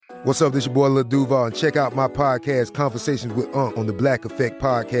What's up, this your boy Lil Duval, and check out my podcast, Conversations with Unc, on the Black Effect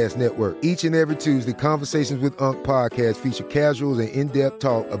Podcast Network. Each and every Tuesday, Conversations with Unc podcast feature casuals and in-depth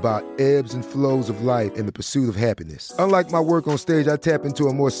talk about ebbs and flows of life and the pursuit of happiness. Unlike my work on stage, I tap into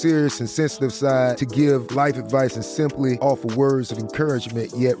a more serious and sensitive side to give life advice and simply offer words of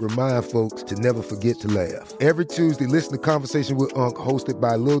encouragement, yet remind folks to never forget to laugh. Every Tuesday, listen to Conversations with Unc, hosted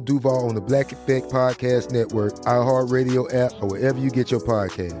by Lil Duval on the Black Effect Podcast Network, iHeartRadio app, or wherever you get your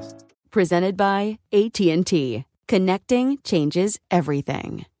podcasts. Presented by AT&T. Connecting changes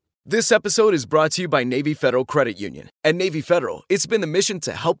everything. This episode is brought to you by Navy Federal Credit Union. At Navy Federal, it's been the mission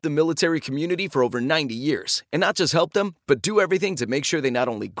to help the military community for over 90 years. And not just help them, but do everything to make sure they not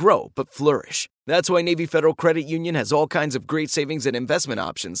only grow, but flourish. That's why Navy Federal Credit Union has all kinds of great savings and investment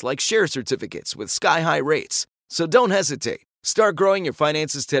options like share certificates with sky-high rates. So don't hesitate. Start growing your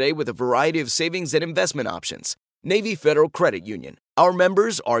finances today with a variety of savings and investment options. Navy Federal Credit Union. Our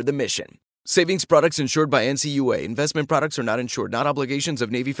members are the mission. Savings products insured by NCUA. Investment products are not insured, not obligations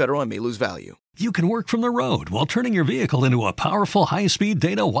of Navy Federal and may lose value. You can work from the road while turning your vehicle into a powerful high-speed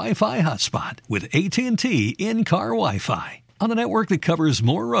data Wi-Fi hotspot with AT&T in-car Wi-Fi. On a network that covers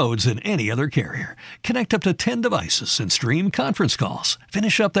more roads than any other carrier. Connect up to 10 devices and stream conference calls.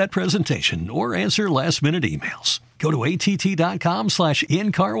 Finish up that presentation or answer last-minute emails. Go to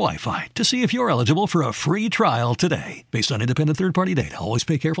att.com/in-car Wi-Fi to see if you're eligible for a free trial today. Based on independent third-party data, always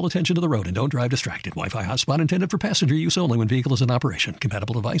pay careful attention to the road and don't drive distracted. Wi-Fi hotspot intended for passenger use only when vehicle is in operation.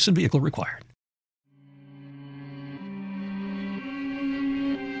 Compatible device and vehicle required.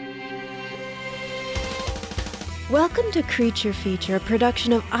 Welcome to Creature Feature, a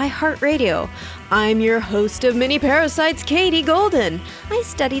production of iHeartRadio. I'm your host of Mini Parasites, Katie Golden. I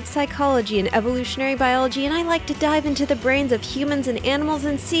studied psychology and evolutionary biology, and I like to dive into the brains of humans and animals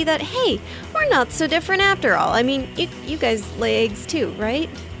and see that, hey, we're not so different after all. I mean, you guys lay eggs too, right?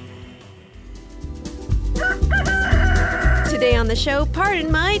 Today on the show,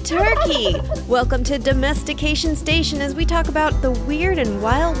 pardon my turkey. Welcome to Domestication Station as we talk about the weird and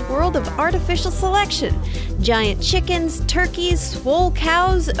wild world of artificial selection. Giant chickens, turkeys, swole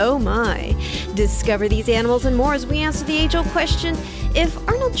cows, oh my. Discover these animals and more as we answer the age-old question, if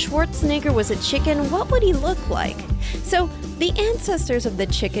Arnold Schwarzenegger was a chicken, what would he look like? So, the ancestors of the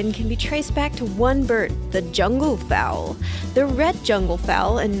chicken can be traced back to one bird, the jungle fowl. The red jungle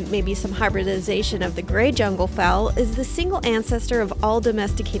fowl, and maybe some hybridization of the gray jungle fowl, is the single ancestor of all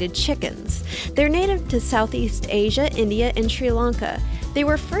domesticated chickens. They're native to Southeast Asia, India, and Sri Lanka. They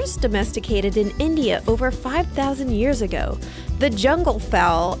were first domesticated in India over 5,000 years ago. The jungle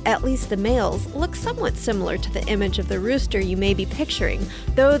fowl, at least the males, look somewhat similar to the image of the rooster you may be picturing,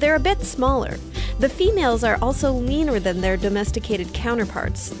 though they're a bit smaller. The females are also leaner than their domesticated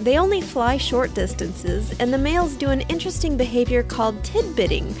counterparts. They only fly short distances, and the males do an interesting behavior called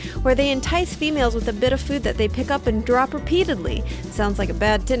tidbitting, where they entice females with a bit of food that they pick up and drop repeatedly. Sounds like a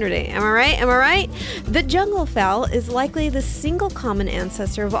bad Tinder date. Am I right? Am I right? The jungle fowl is likely the single common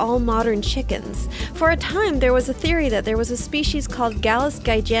ancestor of all modern chickens. For a time, there was a theory that there was a species called Gallus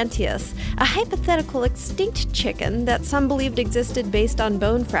giganteus, a hypothetical extinct chicken that some believed existed based on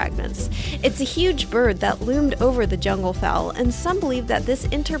bone fragments. It's a huge bird that loomed over the jungle fowl, and some believe that this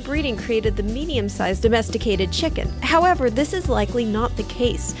interbreeding created the medium-sized domesticated chicken. However, this is likely not the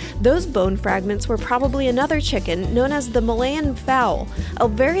case. Those bone fragments were probably another chicken known as the Malayan fowl, a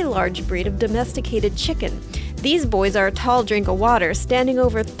very large breed of domesticated chicken. These boys are a tall drink of water, standing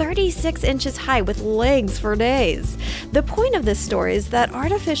over 36 inches high with legs for days. The point of this story is that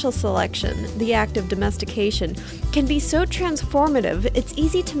artificial selection, the act of domestication, can be so transformative it's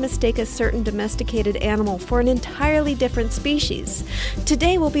easy to mistake a certain domesticated animal for an entirely different species.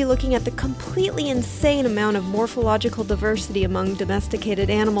 Today we'll be looking at the completely insane amount of morphological diversity among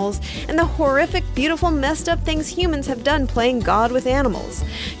domesticated animals and the horrific, beautiful, messed up things humans have done playing God with animals.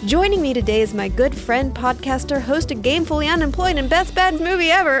 Joining me today is my good friend, podcaster, host of Gamefully Unemployed and Best Bad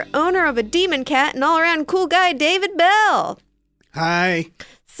Movie Ever, owner of a demon cat and all-around cool guy, David Bell. Hi.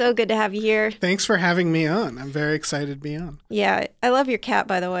 So good to have you here. Thanks for having me on. I'm very excited to be on. Yeah, I love your cat,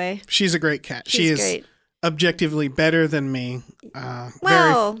 by the way. She's a great cat. She's she is great. Objectively better than me.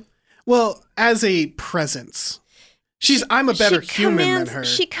 Well, as a presence. I'm a better human than her.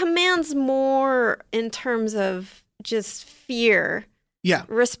 She commands more in terms of just fear. Yeah.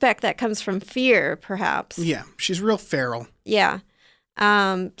 Respect that comes from fear, perhaps. Yeah, she's real feral. Yeah.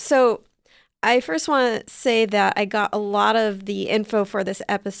 So I first want to say that I got a lot of the info for this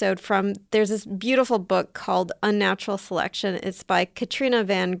episode from, there's this beautiful book called Unnatural Selection. It's by Katrina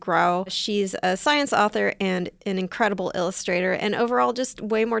Van Grauw. She's a science author and an incredible illustrator, and overall just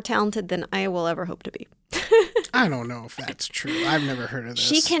way more talented than I will ever hope to be. I don't know if that's true. I've never heard of this.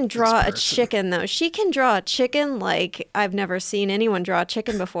 She can draw a chicken, though. She can draw a chicken like I've never seen anyone draw a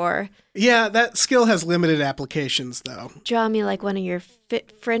chicken before. Yeah, that skill has limited applications, though. Draw me like one of your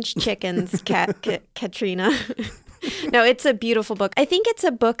French chickens, Katrina. No, it's a beautiful book. I think it's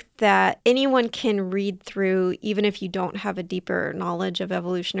a book that anyone can read through, even if you don't have a deeper knowledge of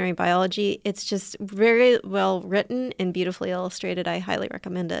evolutionary biology. It's just very well written and beautifully illustrated. I highly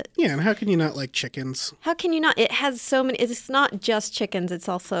recommend it. Yeah, and how can you not like chickens? How can you not? It has so many. It's not just chickens. It's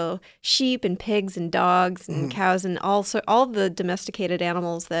also sheep and pigs and dogs and cows and also all the domesticated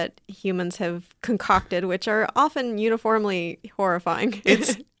animals that humans have concocted, which are often uniformly horrifying.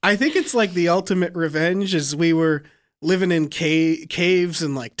 I think it's like the ultimate revenge as we were living in caves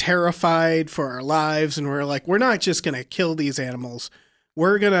and like terrified for our lives. And we're like, we're not just going to kill these animals.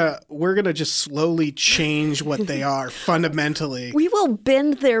 We're gonna just slowly change what they are fundamentally. We will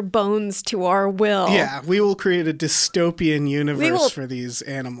bend their bones to our will. Yeah, we will create a dystopian universe for these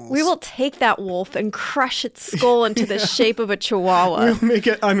animals. We will take that wolf and crush its skull into the shape of a chihuahua. We'll make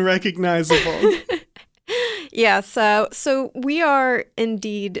it unrecognizable. Yeah, so we are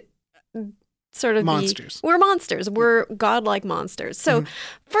indeed sort of monsters. We're monsters. We're godlike monsters. So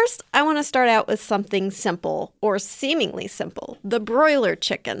first, I want to start out with something simple or seemingly simple, the broiler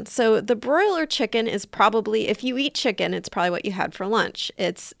chicken. So the broiler chicken is probably, if you eat chicken, it's probably what you had for lunch.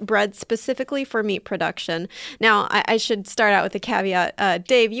 It's bred specifically for meat production. Now, I should start out with a caveat.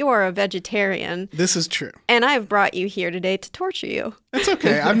 Dave, you are a vegetarian. This is true. And I've brought you here today to torture you. That's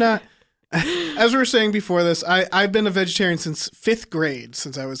okay. I'm not... As we were saying before this, I've been a vegetarian since 5th grade,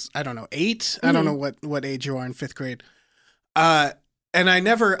 since I was, 8? Mm-hmm. I don't know what age you are in 5th grade. And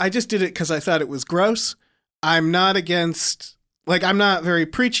I just did it because I thought it was gross. I'm not against, I'm not very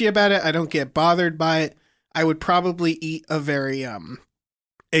preachy about it. I don't get bothered by it. I would probably eat a very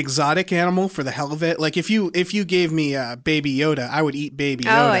exotic animal for the hell of it. Like if you gave me Baby Yoda, I would eat Baby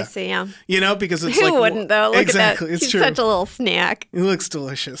Yoda. Oh, I see, yeah. Because it's Who wouldn't, though? Look exactly, at that. It's He's true. such a little snack. He looks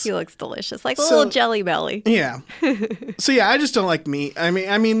delicious. Like a little jelly belly. Yeah. So yeah, I just don't like meat. I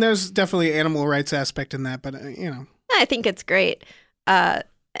mean, there's definitely animal rights aspect in that, but I think it's great.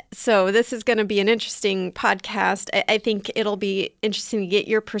 So this is going to be an interesting podcast. I think it'll be interesting to get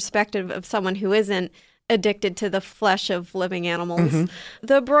your perspective of someone who isn't addicted to the flesh of living animals. Mm-hmm.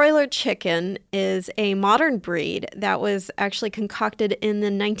 The broiler chicken is a modern breed that was actually concocted in the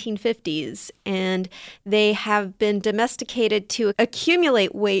 1950s, and they have been domesticated to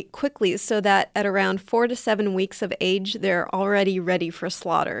accumulate weight quickly so that at around 4 to 7 weeks of age, they're already ready for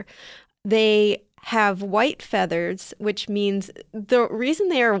slaughter. They have white feathers, which means the reason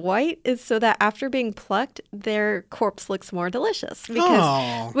they are white is so that after being plucked, their corpse looks more delicious.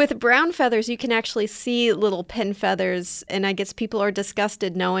 Because with brown feathers, you can actually see little pin feathers, and I guess people are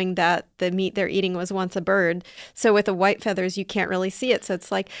disgusted knowing that the meat they're eating was once a bird. So with the white feathers, you can't really see it. So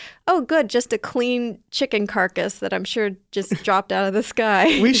it's like, oh, good, just a clean chicken carcass that I'm sure just dropped out of the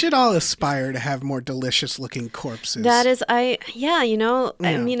sky. We should all aspire to have more delicious-looking corpses. That is, I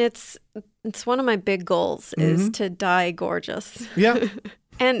mean, it's one of my big goals is to die gorgeous. Yeah.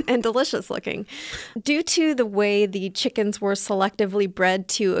 and delicious looking. Due to the way the chickens were selectively bred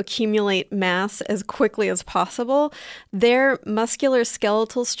to accumulate mass as quickly as possible, their muscular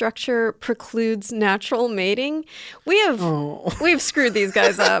skeletal structure precludes natural mating. We've screwed these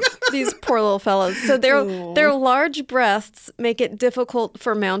guys up, these poor little fellows. So their large breasts make it difficult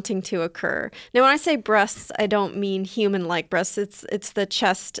for mounting to occur. Now, when I say breasts, I don't mean human-like breasts. It's the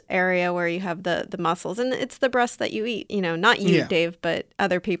chest area where you have the muscles, and it's the breasts that you eat. Not you, Dave, but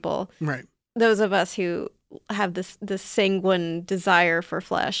other people, right? Those of us who have this sanguine desire for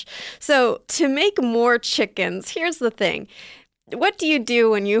flesh. So to make more chickens, here's the thing. What do you do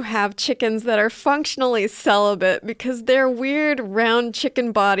when you have chickens that are functionally celibate because their weird round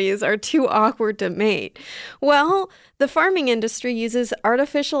chicken bodies are too awkward to mate? Well, the farming industry uses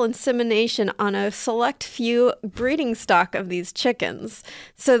artificial insemination on a select few breeding stock of these chickens.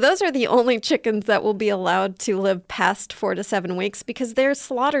 So those are the only chickens that will be allowed to live past 4 to 7 weeks because they're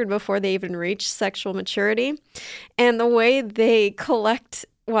slaughtered before they even reach sexual maturity. And the way they collect...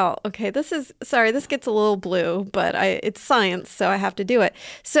 Well, okay, this gets a little blue, but it's science, so I have to do it.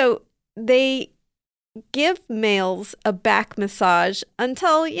 So they give males a back massage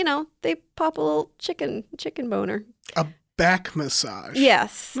until, they pop a little chicken boner. A back massage?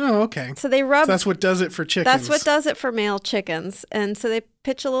 Yes. Oh, okay. So they rub... So that's what does it for chickens. That's what does it for male chickens. And so they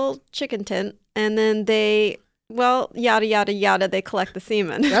pitch a little chicken tent, and then they... Well, yada, yada, yada, they collect the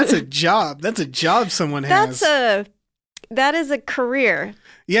semen. That's a job. That's a job someone has. That is a career.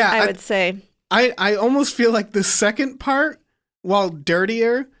 Yeah, I would say. I almost feel like the second part, while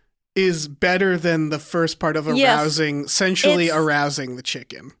dirtier, is better than the first part of arousing, sensually arousing the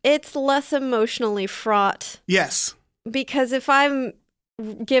chicken. It's less emotionally fraught. Yes. Because if I'm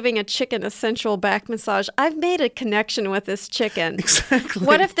giving a chicken a sensual back massage, I've made a connection with this chicken. Exactly.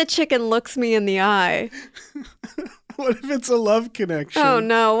 What if the chicken looks me in the eye? What if it's a love connection? Oh,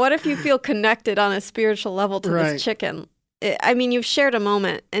 no. What if you feel connected on a spiritual level to Right. this chicken? I mean, you've shared a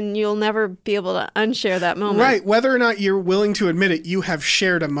moment, and you'll never be able to unshare that moment. Right. Whether or not you're willing to admit it, you have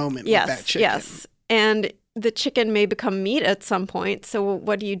shared a moment with that chicken. Yes. And the chicken may become meat at some point. So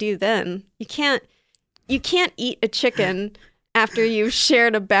what do you do then? You can't eat a chicken after you've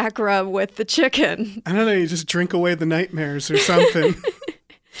shared a back rub with the chicken. I don't know. You just drink away the nightmares or something.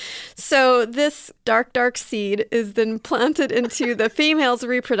 So this dark seed is then planted into the female's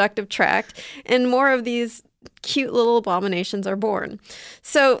reproductive tract, and more of these cute little abominations are born.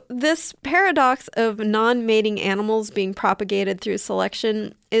 So this paradox of non-mating animals being propagated through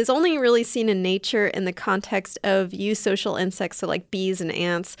selection is only really seen in nature in the context of eusocial insects, so like bees and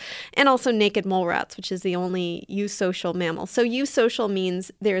ants, and also naked mole rats, which is the only eusocial mammal. So eusocial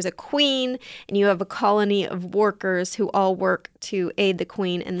means there's a queen and you have a colony of workers who all work to aid the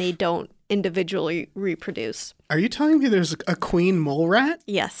queen, and they don't individually reproduce. Are you telling me there's a queen mole rat?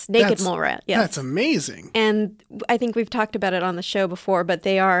 Yes, naked mole rat. Yes. That's amazing. And I think we've talked about it on the show before, but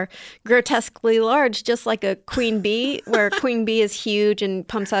they are grotesquely large, just like a queen bee, where a queen bee is huge and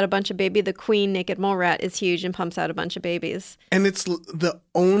pumps out a bunch of baby. The queen naked mole rat is huge and pumps out a bunch of babies. And it's the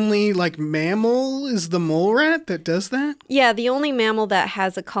only mammal is the mole rat that does that? Yeah, the only mammal that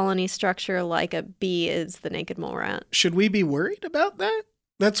has a colony structure like a bee is the naked mole rat. Should we be worried about that?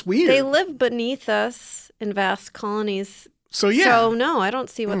 That's weird. They live beneath us in vast colonies. So yeah. So no, I don't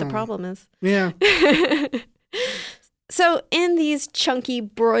see what the problem is. Yeah. So in these chunky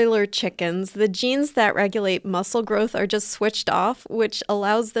broiler chickens, the genes that regulate muscle growth are just switched off, which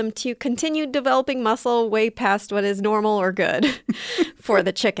allows them to continue developing muscle way past what is normal or good for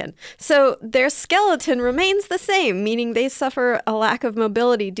the chicken. So their skeleton remains the same, meaning they suffer a lack of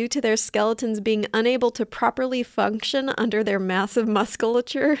mobility due to their skeletons being unable to properly function under their massive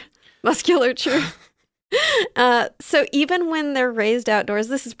musculature. So even when they're raised outdoors,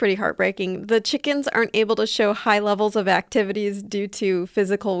 this is pretty heartbreaking. The chickens aren't able to show high levels of activities due to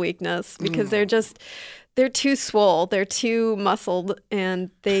physical weakness because they're too swole, they're too muscled, and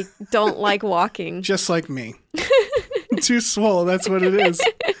they don't like walking. Just like me. Too swole, that's what it is.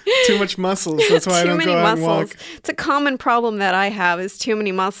 Too much muscles. That's why I don't go out and walk. It's a common problem that I have is too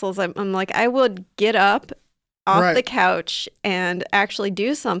many muscles. I'm like, I would get up off the couch and actually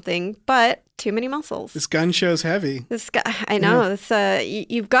do something, but too many muscles. This gun show's heavy. I know. Yeah.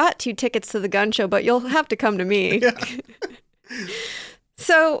 You've got 2 tickets to the gun show, but you'll have to come to me. Yeah.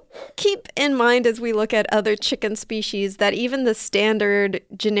 So keep in mind as we look at other chicken species that even the standard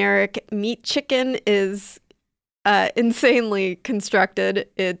generic meat chicken is insanely constructed.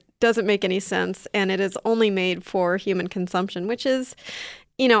 It doesn't make any sense, and it is only made for human consumption, which is,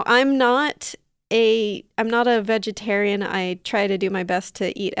 I'm not a vegetarian. I try to do my best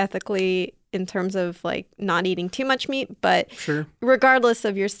to eat ethically in terms of not eating too much meat, but sure. Regardless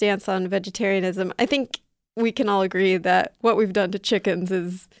of your stance on vegetarianism, I think we can all agree that what we've done to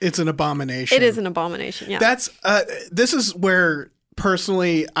chickens it's an abomination. It is an abomination. Yeah. That's this is where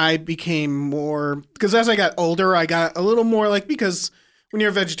personally I became more, because as I got older, I got a little more because when you're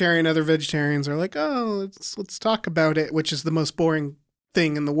a vegetarian, other vegetarians are like, oh, let's talk about it, which is the most boring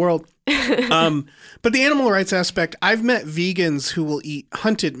thing in the world. But the animal rights aspect, I've met vegans who will eat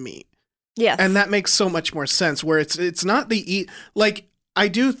hunted meat. Yes. And that makes so much more sense, where it's not the eat. I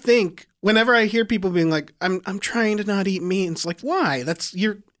do think whenever I hear people being like, I'm trying to not eat meat, it's like, why?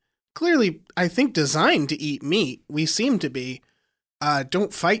 You're clearly, I think, designed to eat meat. We seem to be.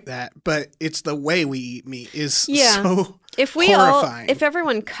 Don't fight that, but it's the way we eat meat is so horrifying. If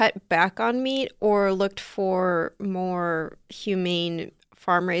everyone cut back on meat or looked for more humane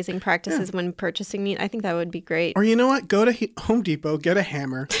farm raising practices when purchasing meat, I think that would be great. Or you know what? Go to Home Depot, get a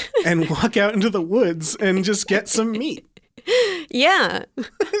hammer, and walk out into the woods and just get some meat. Yeah.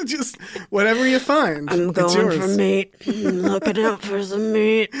 Just whatever you find. I'm going for meat. Looking out for some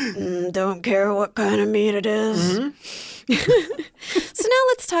meat. Don't care what kind of meat it is. Mm-hmm. So now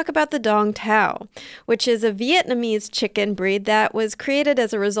let's talk about the Dong Tao, which is a Vietnamese chicken breed that was created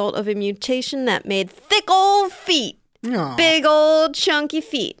as a result of a mutation that made thick old feet. Aww. Big old chunky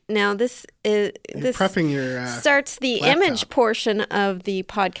feet. Now this prepping your starts the laptop. Image portion of the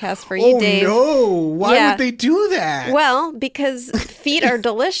podcast for you, Dave. Oh no! Why would they do that? Well, because feet are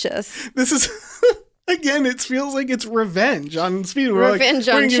delicious. This is again. It feels like it's revenge on speed. Revenge on chickens.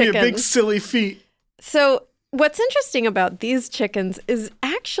 We're gonna give you big chickens. silly feet. So what's interesting about these chickens is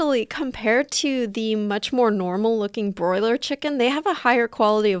actually, compared to the much more normal looking broiler chicken, they have a higher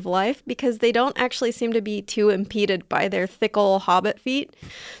quality of life because they don't actually seem to be too impeded by their thick old hobbit feet.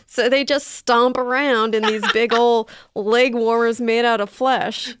 So they just stomp around in these big old leg warmers made out of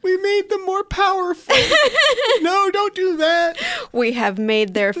flesh. We made them more powerful. No, don't do that. We have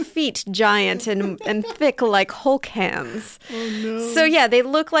made their feet giant and thick like Hulk hands. Oh, no. So yeah, they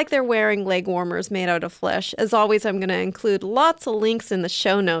look like they're wearing leg warmers made out of flesh. As always, I'm going to include lots of links in the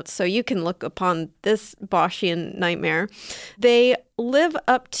show notes so you can look upon this Boschian nightmare. They live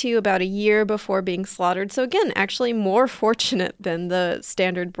up to about a year before being slaughtered. So again, actually more fortunate than the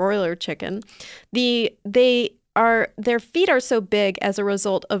standard broiler chicken. Their feet are so big as a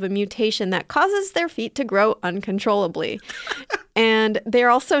result of a mutation that causes their feet to grow uncontrollably. And they're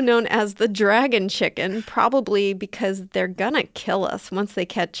also known as the dragon chicken, probably because they're gonna kill us once they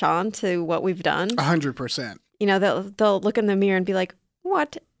catch on to what we've done. 100%. You know, they'll look in the mirror and be like,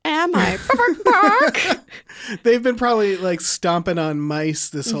 "What am I?" They've been probably like stomping on mice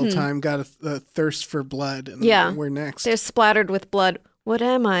this whole time, got a thirst for blood. And Yeah. we're next. They're splattered with blood. What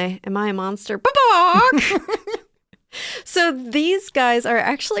am I? Am I a monster? So these guys are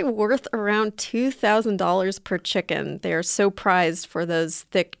actually worth around $2,000 per chicken. They're so prized for those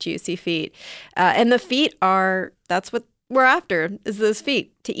thick, juicy feet. And the feet that's what we're after, is those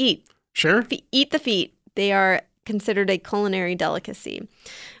feet, to eat. Sure. Eat the feet. They are considered a culinary delicacy.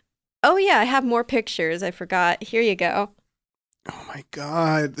 Oh, yeah, I have more pictures. I forgot. Here you go. Oh, my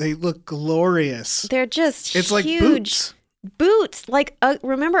God. They look glorious. They're just It's huge. like boots. Boots. Like,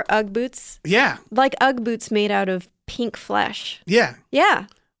 remember Ugg boots? Yeah. Like Ugg boots made out of pink flesh. Yeah. Yeah,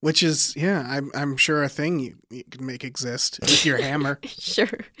 Which is, I'm sure a thing you can make exist with your hammer.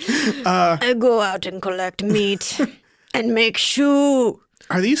 sure. I go out and collect meat and make shoe.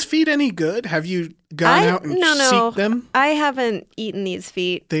 Are these feet any good? Have you gone out and seek them? I haven't eaten these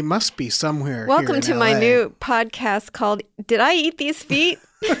feet. They must be somewhere. Welcome here to in my LA. new podcast called Did I Eat These Feet?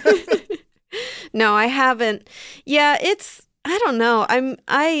 No, I haven't. Yeah, I don't know.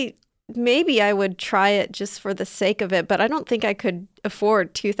 Maybe I would try it just for the sake of it, but I don't think I could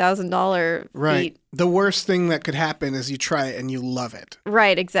afford $2,000 feet. Right. The worst thing that could happen is you try it and you love it.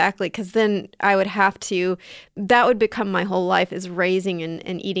 Right, exactly. Because then I would have to, that would become my whole life, is raising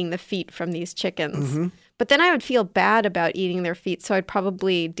and eating the feet from these chickens. Mm-hmm. But then I would feel bad about eating their feet. So I'd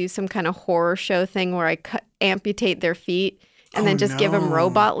probably do some kind of horror show thing where I amputate their feet and then just give them no.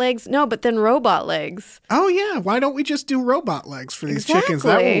 robot legs. No, but then robot legs. Oh, yeah. Why don't we just do robot legs for these chickens?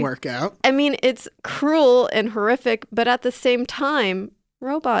 That Exactly. will work out. I mean, it's cruel and horrific, but at the same time,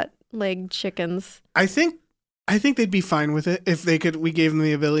 robot leg chickens. I think they'd be fine with it if we gave them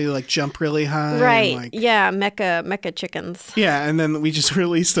the ability to like jump really high. Right. And, Yeah, mecha chickens. Yeah, and then we just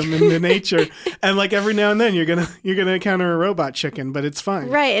release them into nature, and like every now and then you're gonna encounter a robot chicken, but it's fine.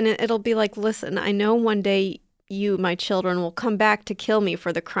 Right, and it'll be like, listen, I know one day you, my children, will come back to kill me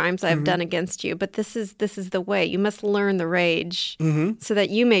for the crimes I've done against you, but this is the way. You must learn the rage so that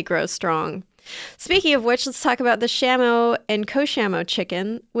you may grow strong. Speaking of which, let's talk about the Shamo and Koshamo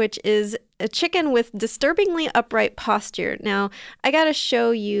chicken, which is a chicken with disturbingly upright posture. Now, I got to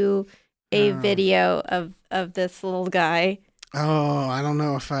show you a video of this little guy. Oh, I don't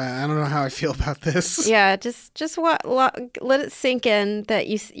know how I feel about this. Yeah, just let it sink in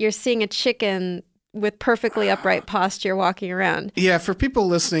that you're seeing a chicken with perfectly upright posture walking around. Yeah, for people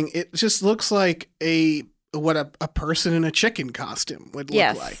listening, it just looks like what a person in a chicken costume would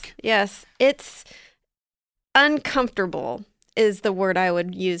look like. Yes, it's uncomfortable is the word I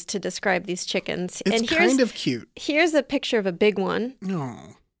would use to describe these chickens. It's kind of cute. Here's a picture of a big one.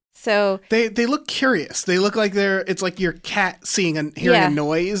 Oh. So They look curious. They look like it's like your cat hearing a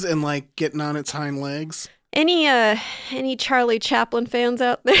noise and like getting on its hind legs. any Charlie Chaplin fans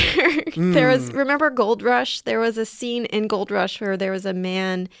out there? Remember Gold Rush? There was a scene in Gold Rush where there was a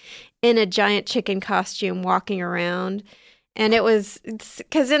man in a giant chicken costume walking around. And it's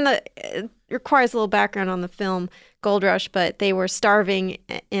because it requires a little background on the film Gold Rush, but they were starving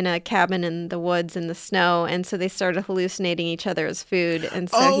in a cabin in the woods in the snow. And so they started hallucinating each other as food. And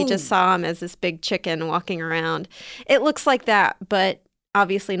so he just saw him as this big chicken walking around. It looks like that, but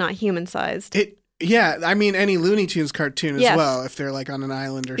obviously not human sized. Yeah, I mean, any Looney Tunes cartoon as well, if they're like on an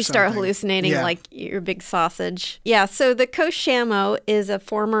island or something. You start hallucinating like your big sausage. Yeah, so the Koshamo is a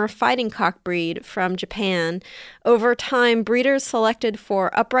former fighting cock breed from Japan. Over time, breeders selected for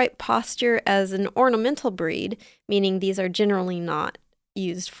upright posture as an ornamental breed, meaning these are generally not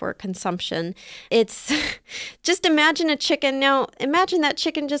used for consumption. It's just imagine a chicken. Now, imagine that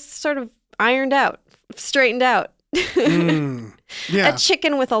chicken just sort of ironed out, straightened out. Yeah. A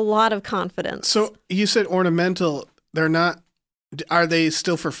chicken with a lot of confidence. So you said ornamental. They're not Are they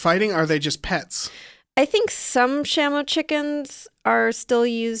still for fighting? Or are they just pets? I think some Shamo chickens are still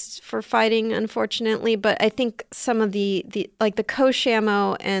used for fighting, unfortunately, but I think some of the like the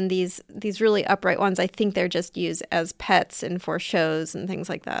Koshamo and these really upright ones, I think they're just used as pets and for shows and things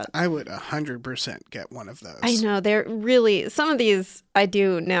like that. I would 100% get one of those. I know, they're really, some of these I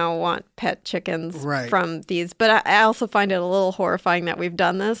do now want pet chickens from these, but I also find it a little horrifying that we've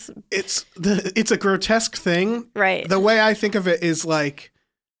done this. It's a grotesque thing. Right. The way I think of it is like,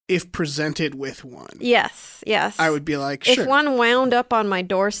 if presented with one. Yes. I would be like, sure. If one wound up on my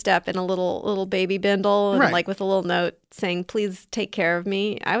doorstep in a little baby bindle and like with a little note saying, please take care of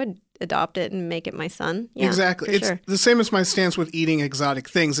me, I would adopt it and make it my son. Yeah, exactly. It's the same as my stance with eating exotic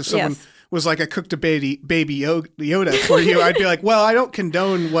things. If someone was like, I cooked a baby Yoda for you, I'd be like, well, I don't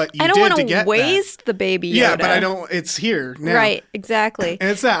condone what you did to get that. I don't want to waste the baby Yoda. Yeah, but I don't, it's here now. Right, exactly.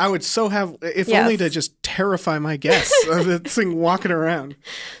 And it's that, I would so have, if only to just terrify my guests of the thing walking around.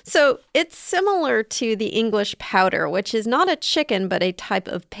 So it's similar to the English pouter, which is not a chicken, but a type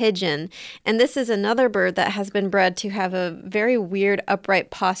of pigeon. And this is another bird that has been bred to have a very weird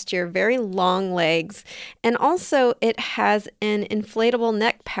upright posture, very long legs, and also it has an inflatable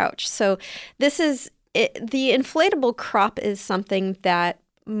neck pouch. So this is the inflatable crop is something that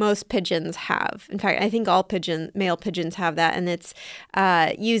most pigeons have. In fact, I think all male pigeons have that, and it's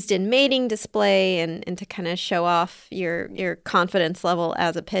used in mating display and to kind of show off your confidence level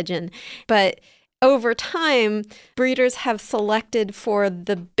as a pigeon. But over time, breeders have selected for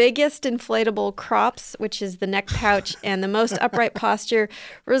the biggest inflatable crops, which is the neck pouch and the most upright posture,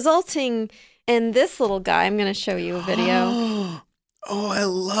 resulting in this little guy. I'm going to show you a video. Oh, I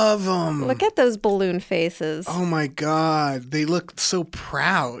love them. Look at those balloon faces. Oh, my God. They look so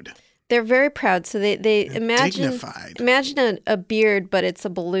proud. They're very proud. So they imagine dignified. Imagine a beard, but it's a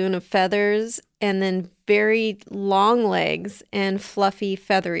balloon of feathers and then very long legs and fluffy,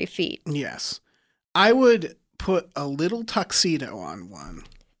 feathery feet. Yes. I would put a little tuxedo on one,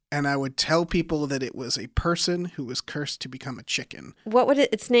 and I would tell people that it was a person who was cursed to become a chicken. What would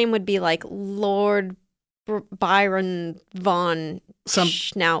its name would be like? Lord Byron von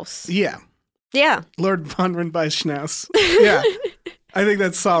Schnauz. Yeah. Yeah. Lord Byron by Schnauz. Yeah. I think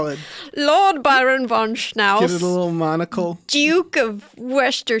that's solid. Lord Byron von Schnauz. Get a little monocle. Duke of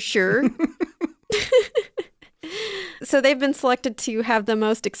Worcestershire. So they've been selected to have the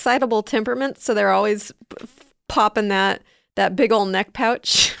most excitable temperament, so they're always popping that big old neck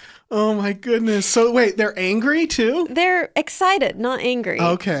pouch. Oh my goodness. So wait, they're angry too? They're excited, not angry.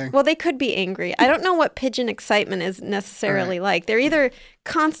 Okay. Well, they could be angry. I don't know what pigeon excitement is necessarily like. They're either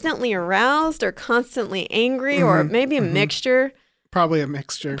constantly aroused or constantly angry or maybe a mixture. Probably a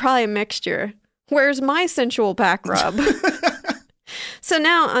mixture. Where's my sensual back rub? So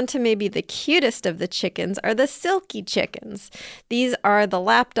now onto maybe the cutest of the chickens are the silky chickens. These are the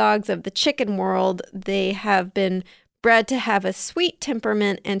lapdogs of the chicken world. They have been bred to have a sweet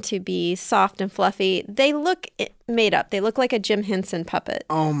temperament and to be soft and fluffy. They look made up. They look like a Jim Henson puppet.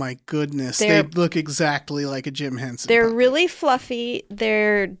 Oh my goodness. They look exactly like a Jim Henson They're puppet. really fluffy.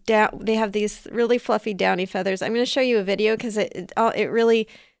 They have these really fluffy downy feathers. I'm going to show you a video because it really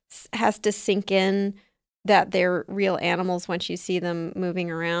has to sink in that they're real animals once you see them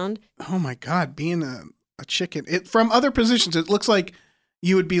moving around. Oh my God, being a chicken. From other positions, it looks like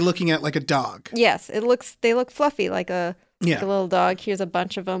you would be looking at like a dog. Yes, they look fluffy like a little dog. Here's a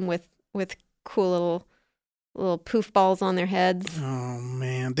bunch of them with cool little poof balls on their heads. Oh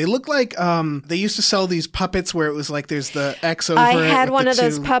man, they look like they used to sell these puppets where it was like there's the X over I it. had one of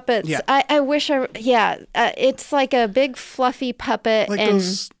those puppets. Yeah. I wish it's like a big fluffy puppet, like and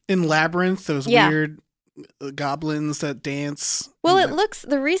those in Labyrinth, those weird goblins that dance. Well,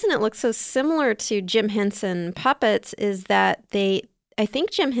 the reason it looks so similar to Jim Henson puppets is that I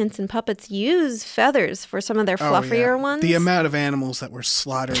think Jim Henson puppets use feathers for some of their fluffier ones. The amount of animals that were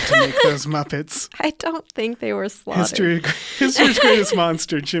slaughtered to make those Muppets. I don't think they were slaughtered. History's greatest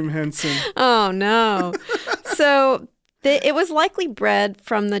monster, Jim Henson. Oh, no. So it was likely bred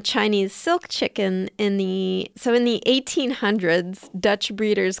from the Chinese silk chicken in the 1800s, Dutch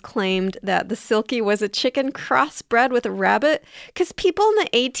breeders claimed that the silkie was a chicken crossbred with a rabbit because people in the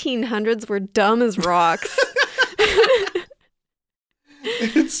 1800s were dumb as rocks.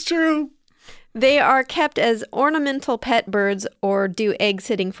 It's true. They are kept as ornamental pet birds or do egg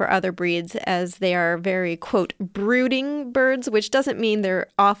sitting for other breeds as they are very, quote, brooding birds, which doesn't mean they're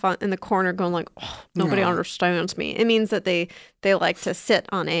off in the corner going like, oh, nobody understands me. It means that they like to sit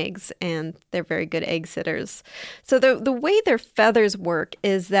on eggs and they're very good egg sitters. So the way their feathers work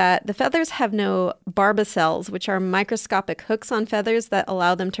is that the feathers have no barbicels, which are microscopic hooks on feathers that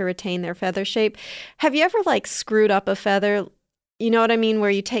allow them to retain their feather shape. Have you ever like screwed up a feather You know what I mean?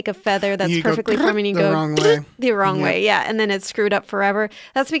 Where you take a feather that's You go perfectly formed and you the go wrong way. the wrong way. Yeah. And then it's screwed up forever.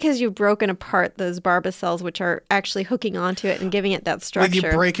 That's because you've broken apart those barbacells, which are actually hooking onto it and giving it that structure. Like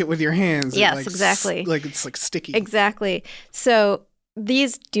you break it with your hands. Yes, exactly. Like it's like sticky. Exactly. So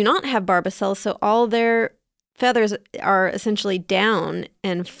these do not have barbicels, so all their feathers are essentially down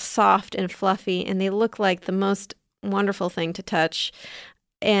and soft and fluffy, and they look like the most wonderful thing to touch.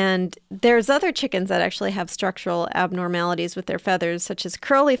 And there's other chickens that actually have structural abnormalities with their feathers, such as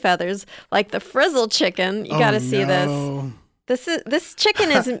curly feathers, like the frizzle chicken. You got to see no. this. This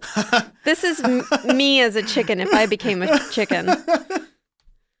chicken is this is me as a chicken if I became a chicken.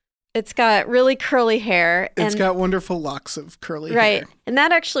 It's got really curly hair. It's got wonderful locks of curly right. hair. And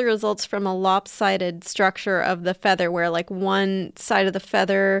that actually results from a lopsided structure of the feather where like one side of the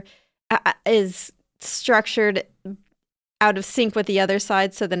feather is structured out of sync with the other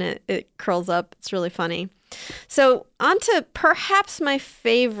side, so then it curls up. It's really funny. So on to perhaps my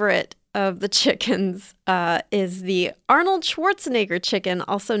favorite of the chickens is the Arnold Schwarzenegger chicken,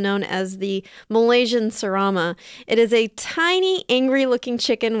 also known as the Malaysian Serama. It is a tiny, angry-looking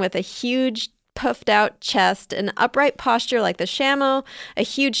chicken with a huge puffed out chest, an upright posture like the Shamo, a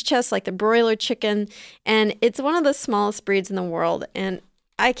huge chest like the broiler chicken, and it's one of the smallest breeds in the world. And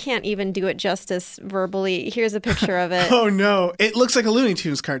I can't even do it justice verbally. Here's a picture of it. Oh, no. It looks like a Looney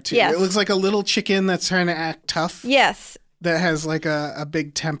Tunes cartoon. Yes. It looks like a little chicken that's trying to act tough. Yes. That has like a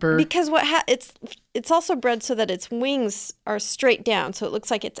big temper. Because it's also bred so that its wings are straight down, so it looks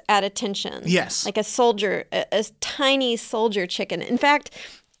like it's at attention. Yes. Like a soldier, a tiny soldier chicken. In fact,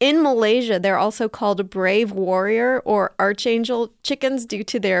 in Malaysia, they're also called brave warrior or archangel chickens due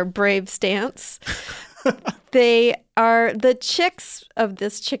to their brave stance. The chicks of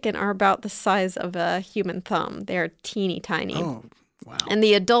this chicken are about the size of a human thumb. They're teeny tiny. Oh, wow. And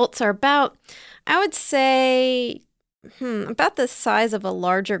the adults are about, I would say, about the size of a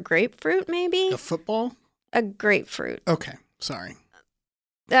larger grapefruit, maybe? A football? A grapefruit. Okay. Sorry.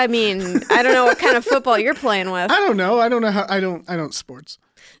 I mean, I don't know what kind of football you're playing with. I don't know. I don't know how. I don't sports.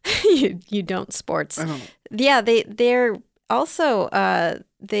 You don't sports. I don't. Yeah, they're also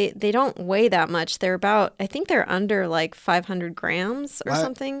they don't weigh that much. They're about, I think they're under like 500 grams or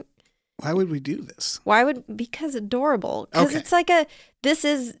something. Why would we do this? Because adorable. Because Okay. it's like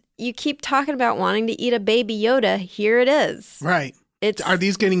you keep talking about wanting to eat a baby Yoda. Here it is. Right. Are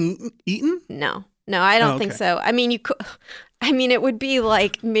these getting eaten? No, I don't think so. I mean, it would be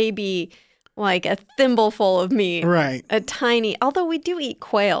like maybe like a thimbleful of meat. Right. A tiny, although we do eat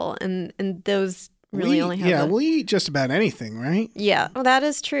quail and those really only have we'll eat just about anything, right? Yeah, well, that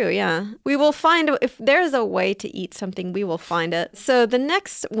is true, yeah. We will find, if there's a way to eat something, we will find it. So the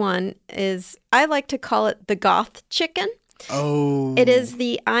next one is, I like to call it the goth chicken. Oh. It is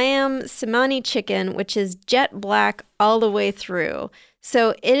the Ayam Cemani chicken, which is jet black all the way through.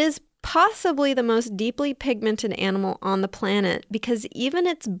 So it is possibly the most deeply pigmented animal on the planet because even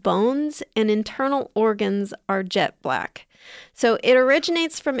its bones and internal organs are jet black. So it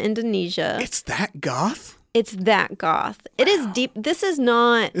originates from Indonesia. It's that goth? It's that goth. It is deep. This is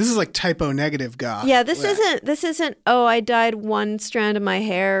not. This is like typo negative goth. Yeah, this isn't, oh, I dyed one strand of my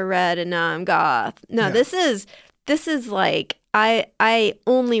hair red and now I'm goth. No, this is like I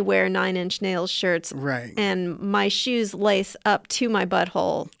only wear 9-inch nails shirts. Right. And my shoes lace up to my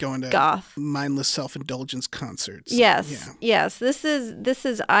butthole. Going to goth. Mindless self-indulgence concerts. Yes. Yeah. Yes. This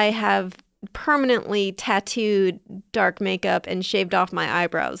is I have permanently tattooed dark makeup and shaved off my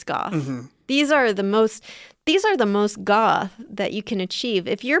eyebrows goth. Mm-hmm. These are the most goth that you can achieve.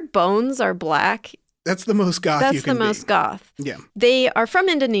 If your bones are black, that's the most goth you can be. That's the most goth. Yeah. They are from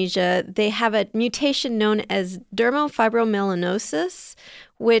Indonesia. They have a mutation known as dermofibromelaноsis,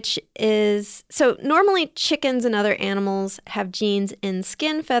 which is, so normally chickens and other animals have genes in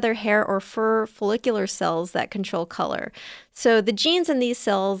skin, feather, hair, or fur follicular cells that control color. So the genes in these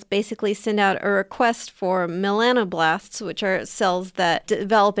cells basically send out a request for melanoblasts, which are cells that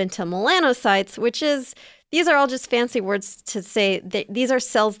develop into melanocytes, which is, these are all just fancy words to say that these are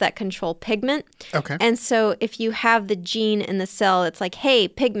cells that control pigment. Okay. And so if you have the gene in the cell, it's like, hey,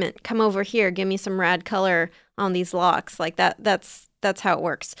 pigment, come over here, give me some rad color on these locks. Like that's how it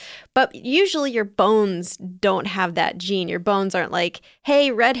works. But usually your bones don't have that gene. Your bones aren't like,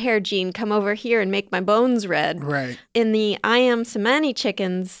 hey, red hair gene, come over here and make my bones red. Right. In the Ayam Cemani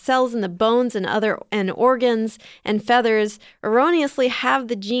chickens, cells in the bones and organs and feathers erroneously have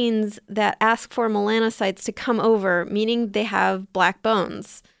the genes that ask for melanocytes to come over, meaning they have black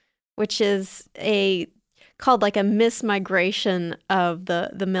bones, which is called like a mismigration of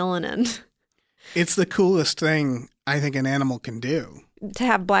the melanin. It's the coolest thing I think an animal can do. to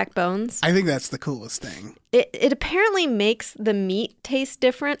have black bones. I think that's the coolest thing. It apparently makes the meat taste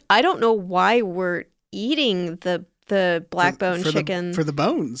different. I don't know why we're eating the black bone chicken. For the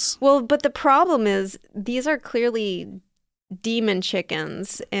bones. Well, but the problem is these are clearly demon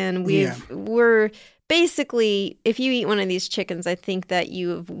chickens, and we're basically, if you eat one of these chickens, I think that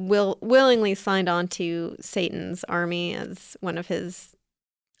you've willingly signed on to Satan's army as one of his.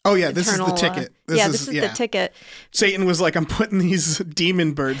 Oh yeah, this is the ticket. This is the ticket. Satan was like, I'm putting these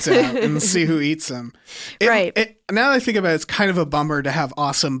demon birds out and see who eats them. Right. Now that I think about it, it's kind of a bummer to have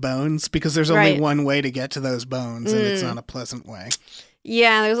awesome bones because there's only one way to get to those bones, and it's not a pleasant way.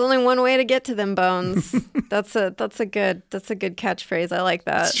 Yeah, there's only one way to get to them bones. That's a good catchphrase. I like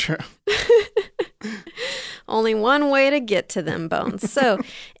that. That's true. Only one way to get to them bones. So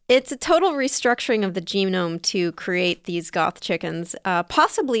it's a total restructuring of the genome to create these goth chickens,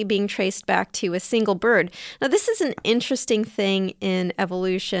 possibly being traced back to a single bird. Now, this is an interesting thing in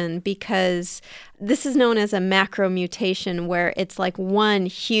evolution because this is known as a macromutation, where it's like one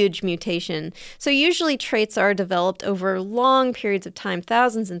huge mutation. So usually traits are developed over long periods of time,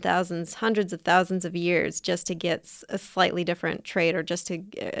 thousands and thousands, hundreds of thousands of years, just to get a slightly different trait or just to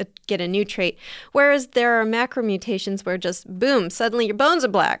get a new trait. Whereas there are macromutations where just, boom, suddenly your bones are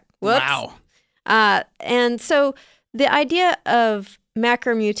black. Whoops. Wow. And so the idea of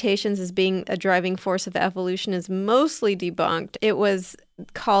macromutations as being a driving force of evolution is mostly debunked. It was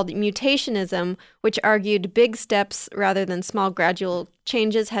called mutationism, which argued big steps rather than small gradual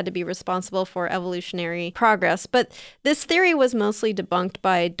changes had to be responsible for evolutionary progress. But this theory was mostly debunked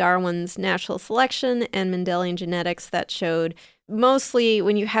by Darwin's natural selection and Mendelian genetics that showed mostly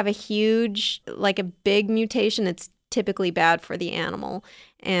when you have a huge, like a big mutation, it's typically bad for the animal,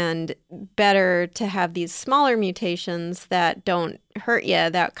 and better to have these smaller mutations that don't hurt you,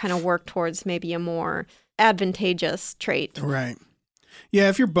 that kind of work towards maybe a more advantageous trait. Right. Yeah,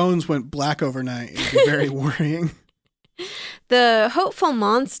 if your bones went black overnight, it'd be very worrying. The hopeful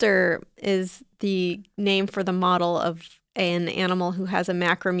monster is the name for the model of an animal who has a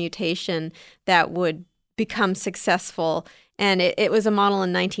macromutation that would become successful. And it was a model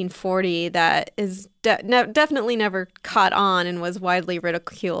in 1940 that is definitely never caught on and was widely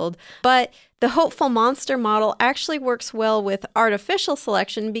ridiculed. But the hopeful monster model actually works well with artificial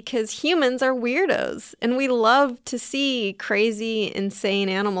selection because humans are weirdos. And we love to see crazy, insane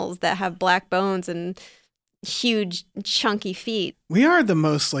animals that have black bones and huge, chunky feet. We are the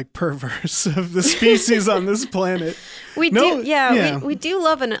most perverse of the species on this planet. We do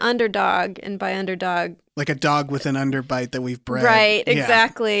love an underdog, and by underdog, like a dog with an underbite that we've bred. Right,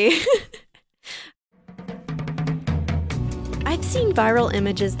 exactly. I've seen viral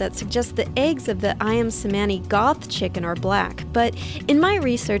images that suggest the eggs of the I Am Samani goth chicken are black, but in my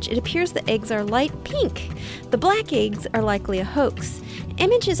research, it appears the eggs are light pink. The black eggs are likely a hoax.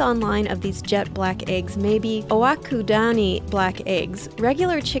 Images online of these jet black eggs may be Owakudani black eggs,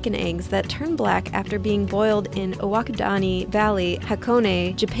 regular chicken eggs that turn black after being boiled in Owakudani Valley,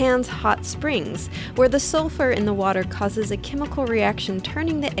 Hakone, Japan's hot springs, where the sulfur in the water causes a chemical reaction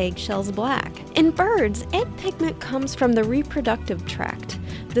turning the eggshells black. In birds, egg pigment comes from the reproductive tract.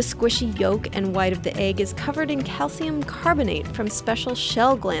 The squishy yolk and white of the egg is covered in calcium carbonate from special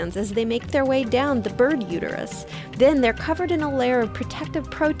shell glands as they make their way down the bird uterus. Then they're covered in a layer of protective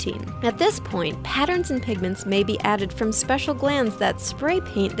protein. At this point, patterns and pigments may be added from special glands that spray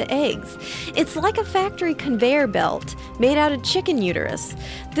paint the eggs. It's like a factory conveyor belt made out of chicken uterus.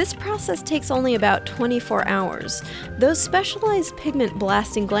 This process takes only about 24 hours. Those specialized pigment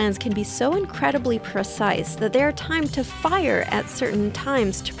blasting glands can be so incredibly precise that they are timed to fire at certain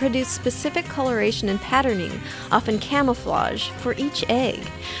times to produce specific coloration and patterning, often camouflage, for each egg.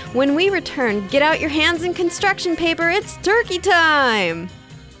 When we return, get out your hands and construction paper, it's turkey time!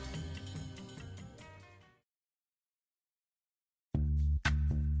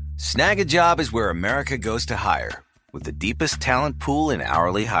 Snag a Job is where America goes to hire, with the deepest talent pool in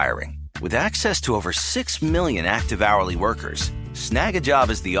hourly hiring. With access to over 6 million active hourly workers, Snag a Job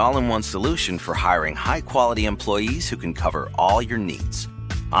is the all-in-one solution for hiring high-quality employees who can cover all your needs.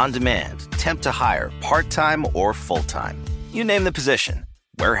 On demand, temp to hire, part-time or full-time. You name the position.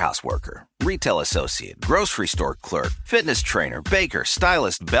 Warehouse worker, retail associate, grocery store clerk, fitness trainer, baker,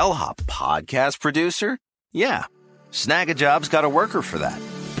 stylist, bellhop, podcast producer. Yeah, Snag a Job's got a worker for that.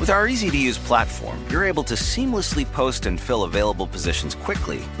 With our easy-to-use platform, you're able to seamlessly post and fill available positions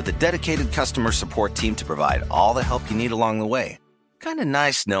quickly with a dedicated customer support team to provide all the help you need along the way. Kind of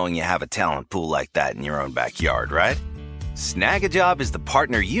nice knowing you have a talent pool like that in your own backyard, right? Snag a Job is the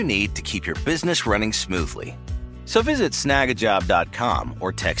partner you need to keep your business running smoothly. So visit snagajob.com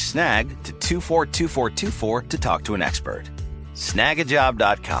or text snag to 242424 to talk to an expert.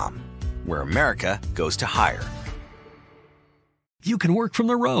 Snagajob.com, where America goes to hire. You can work from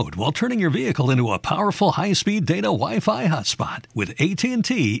the road while turning your vehicle into a powerful high-speed data Wi-Fi hotspot with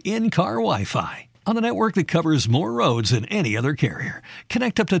AT&T in-car Wi-Fi. On the network that covers more roads than any other carrier.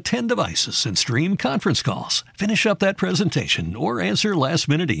 Connect up to 10 devices and stream conference calls. Finish up that presentation or answer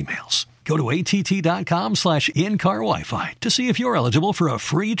last-minute emails. Go to att.com/in-car Wi-Fi to see if you're eligible for a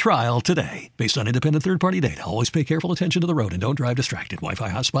free trial today. Based on independent third-party data, always pay careful attention to the road and don't drive distracted.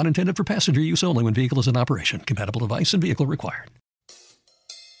 Wi-Fi hotspot intended for passenger use only when vehicle is in operation. Compatible device and vehicle required.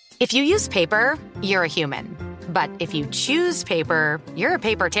 If you use paper, you're a human. But if you choose paper, you're a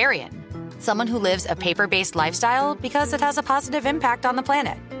papertarian. Someone who lives a paper-based lifestyle because it has a positive impact on the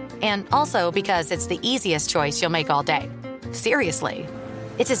planet. And also because it's the easiest choice you'll make all day. Seriously.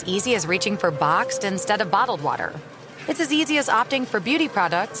 It's as easy as reaching for boxed instead of bottled water. It's as easy as opting for beauty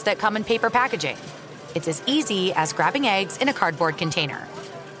products that come in paper packaging. It's as easy as grabbing eggs in a cardboard container.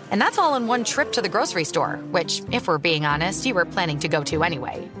 And that's all in one trip to the grocery store, which, if we're being honest, you were planning to go to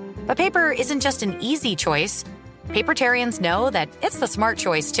anyway. But paper isn't just an easy choice. Papertarians know that it's the smart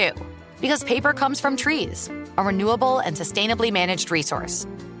choice, too. Because paper comes from trees, a renewable and sustainably managed resource.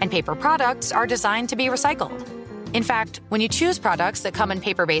 And paper products are designed to be recycled. In fact, when you choose products that come in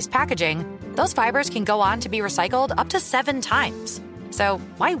paper-based packaging, those fibers can go on to be recycled up to 7 times. So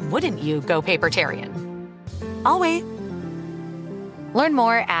why wouldn't you go papertarian? I'll wait. Learn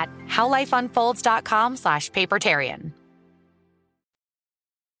more at howlifeunfolds.com/papertarian.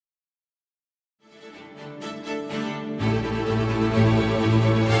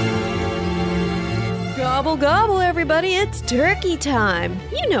 Gobble, gobble, everybody. It's turkey time.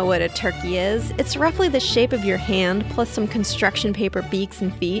 You know what a turkey is. It's roughly the shape of your hand, plus some construction paper beaks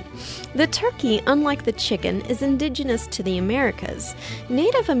and feet. The turkey, unlike the chicken, is indigenous to the Americas.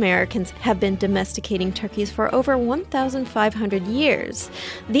 Native Americans have been domesticating turkeys for over 1,500 years.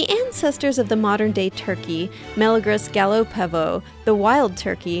 The ancestors of the modern-day turkey, Meleagris gallo-pavo, the wild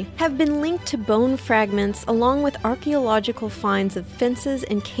turkey, have been linked to bone fragments along with archaeological finds of fences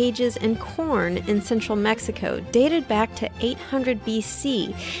and cages and corn in central Mexico, dated back to 800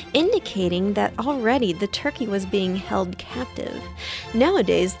 BC, indicating that already the turkey was being held captive.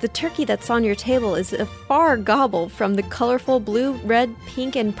 Nowadays, the turkey that's on your table is a far gobble from the colorful blue, red,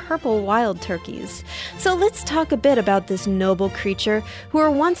 pink, and purple wild turkeys. So let's talk a bit about this noble creature who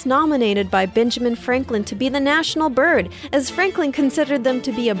were once nominated by Benjamin Franklin to be the national bird, as Franklin considered them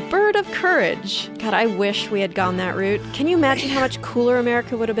to be a bird of courage. God, I wish we had gone that route. Can you imagine how much cooler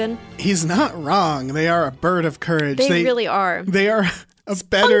America would have been? He's not wrong. They are a bird of courage. They really are. They are a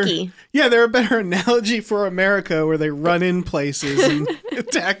Spunky. they're a better analogy for America, where they run in places and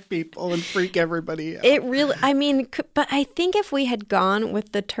attack people and freak everybody out. It really, but I think if we had gone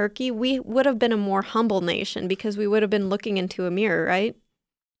with the turkey, we would have been a more humble nation because we would have been looking into a mirror, right?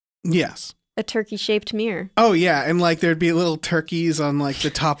 Yes. A turkey-shaped mirror. Oh, yeah. And, there'd be little turkeys on,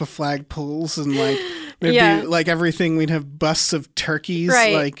 the top of flagpoles. And, there'd be, everything. We'd have busts of turkeys.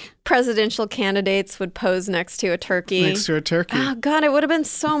 Right. Presidential candidates would pose next to a turkey. Next to a turkey. Oh, God, it would have been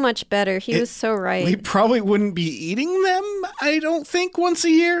so much better. He was so right. We probably wouldn't be eating them, I don't think, once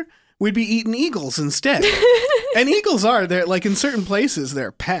a year. We'd be eating eagles instead. And eagles they're, in certain places, they're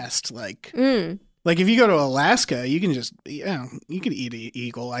a pest. If you go to Alaska, you can just, you could eat an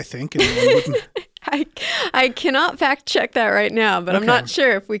eagle, I think. And wouldn't... I cannot fact check that right now, but okay. I'm not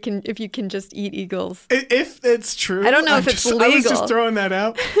sure if you can just eat eagles. If it's true. I don't know if it's legal. I was just throwing that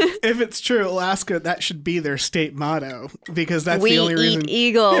out. If it's true, Alaska, that should be their state motto, because that's the only reason. We eat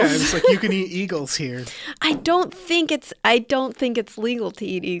eagles. Yeah, it's you can eat eagles here. I don't think it's legal to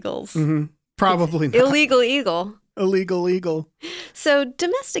eat eagles. Mm-hmm. Probably it's not. Illegal eagle. Illegal eagle. So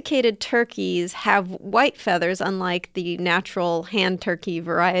domesticated turkeys have white feathers, unlike the natural hand turkey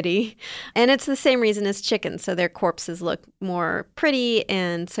variety. And it's the same reason as chickens. So their corpses look more pretty,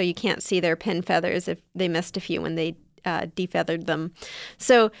 and so you can't see their pin feathers if they missed a few when they defeathered them.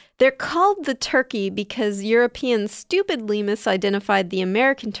 So they're called the turkey because Europeans stupidly misidentified the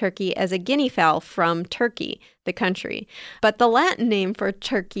American turkey as a guinea fowl from Turkey, the country. But the Latin name for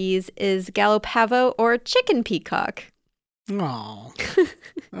turkeys is gallo-pavo or chicken peacock. Oh,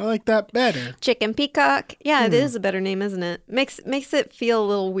 I like that better. Chicken peacock. Yeah, it is a better name, isn't it? Makes it feel a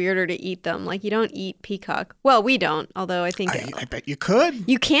little weirder to eat them. You don't eat peacock. Well, we don't, although I think... I bet you could.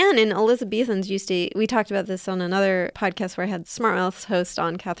 You can, and Elizabethans used to... We talked about this on another podcast where I had Smart Mouth's host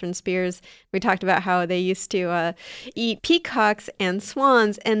on, Catherine Spears. We talked about how they used to eat peacocks and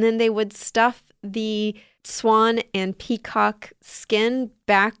swans, and then they would stuff the swan and peacock skin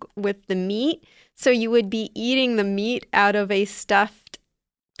back with the meat. So you would be eating the meat out of a stuffed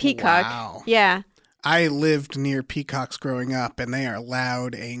peacock. Wow. Yeah. I lived near peacocks growing up, and they are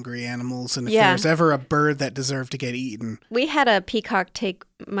loud, angry animals. And if Yeah. there's ever a bird that deserved to get eaten, We had a peacock take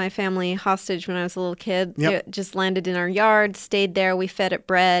my family hostage when I was a little kid. Yep. It just landed in our yard, stayed there. We fed it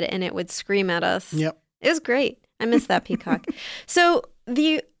bread, and it would scream at us. yep. It was great. I miss that peacock. So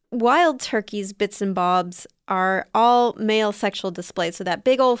the wild turkeys, bits and bobs, are all male sexual displays. So that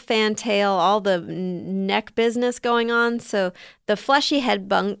big old fantail, all the neck business going on. So the fleshy head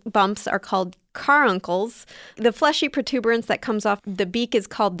bumps are called caruncles. The fleshy protuberance that comes off the beak is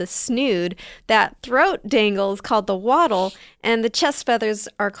called the snood. That throat dangle is called the wattle. And the chest feathers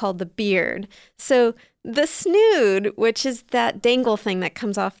are called the beard. So the snood, which is that dangle thing that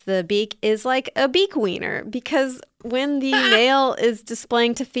comes off the beak, is like a beak wiener because when the male is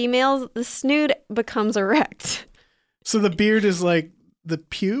displaying to females, the snood becomes erect. So the beard is like the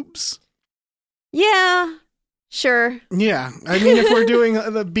pubes? Yeah, sure. Yeah. I mean, if we're doing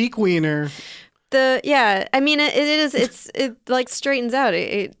the beak wiener, I mean, it like straightens out.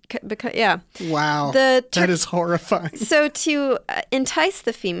 Yeah. wow. The that is horrifying. So to entice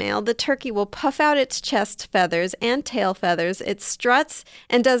the female, the turkey will puff out its chest feathers and tail feathers. It struts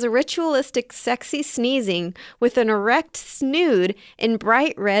and does a ritualistic sexy sneezing with an erect snood and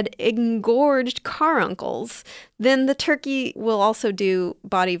bright red engorged caruncles. Then the turkey will also do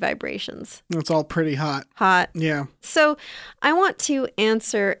body vibrations. It's all pretty hot. Hot. Yeah. So I want to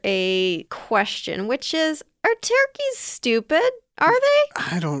answer a question, which is, are turkeys stupid? Are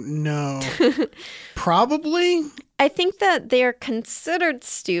they? I don't know. Probably. I think that they are considered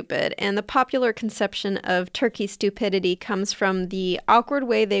stupid, and the popular conception of turkey stupidity comes from the awkward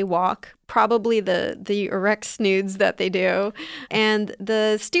way they walk, probably the erect snoods that they do, and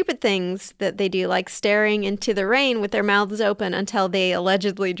the stupid things that they do, like staring into the rain with their mouths open until they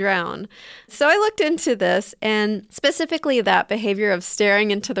allegedly drown. So I looked into this, and specifically that behavior of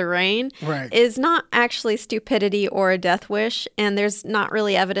staring into the rain Right. is not actually stupidity or a death wish, and there's not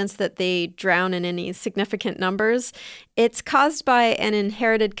really evidence that they drown in any significant numbers. It's caused by an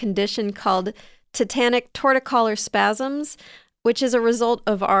inherited condition called tetanic torticolor spasms, which is a result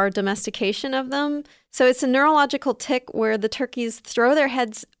of our domestication of them. So it's a neurological tic where the turkeys throw their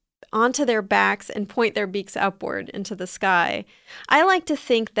heads onto their backs and point their beaks upward into the sky. I like to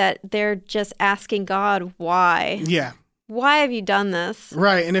think that they're just asking God, why? Yeah. Why have you done this?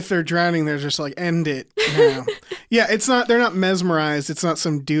 Right. And if they're drowning, they're just like, end it now. Yeah. They're not mesmerized. It's not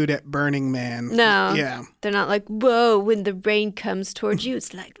some dude at Burning Man. No. Yeah. They're not like, whoa, when the rain comes towards you,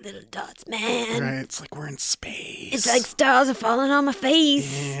 it's like little dots, man. Right. It's like we're in space. It's like stars are falling on my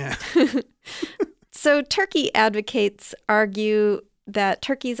face. Yeah. So turkey advocates argue that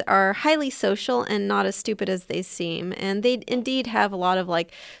turkeys are highly social and not as stupid as they seem. And they indeed have a lot of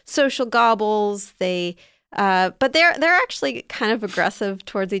like social gobbles. But they're actually kind of aggressive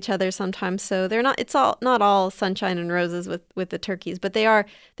towards each other sometimes. So they're not. It's not all sunshine and roses with the turkeys, but they are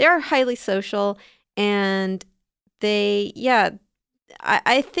highly social, and I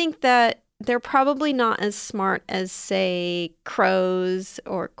think that they're probably not as smart as, say, crows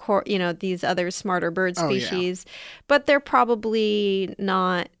or these other smarter bird species, but they're probably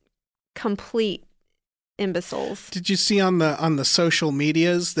not complete imbeciles. Did you see on the social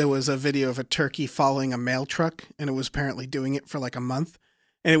medias, there was a video of a turkey following a mail truck, and it was apparently doing it for like a month,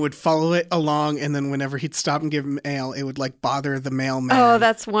 and it would follow it along, and then whenever he'd stop and give mail, it would like bother the mailman. Oh,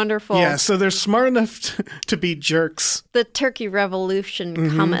 that's wonderful. Yeah, so they're smart enough to be jerks. The turkey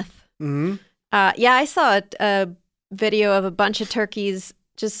revolution cometh. Mm-hmm. I saw a video of a bunch of turkeys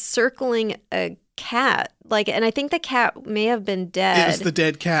just circling a cat, and I think the cat may have been dead. It was the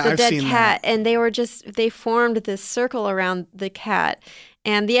dead cat. The I've dead seen cat, that. and they formed this circle around the cat.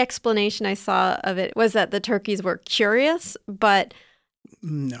 And the explanation I saw of it was that the turkeys were curious, but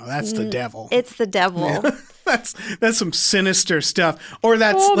no, that's the devil. It's the devil. Yeah. That's some sinister stuff, or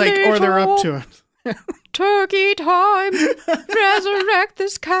that's or they're up to it. Turkey time, resurrect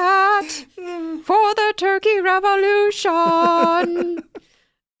this cat for the turkey revolution.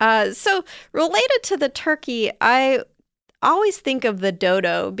 So related to the turkey, I always think of the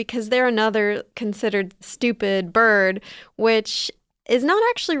dodo because they're another considered stupid bird, which is not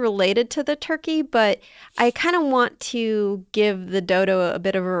actually related to the turkey, but I kind of want to give the dodo a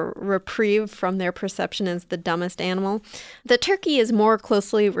bit of a reprieve from their perception as the dumbest animal. The turkey is more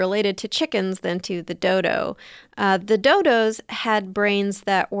closely related to chickens than to the dodo. The dodos had brains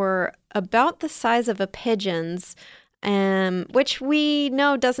that were about the size of a pigeon's, which we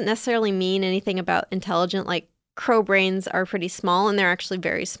know doesn't necessarily mean anything about intelligent. Like crow brains are pretty small and they're actually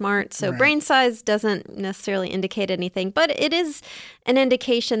very smart. So brain size doesn't necessarily indicate anything, but it is an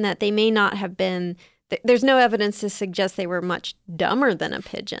indication that they may not have been There's no evidence to suggest they were much dumber than a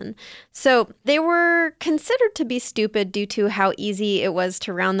pigeon. So they were considered to be stupid due to how easy it was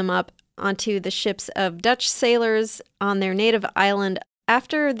to round them up onto the ships of Dutch sailors on their native island.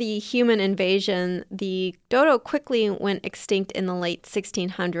 After the human invasion, the dodo quickly went extinct in the late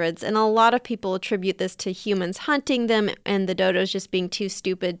 1600s, and a lot of people attribute this to humans hunting them and the dodos just being too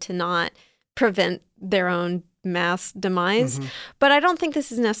stupid to not prevent their own mass demise. But I don't think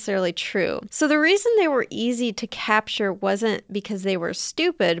this is necessarily true. So the reason they were easy to capture wasn't because they were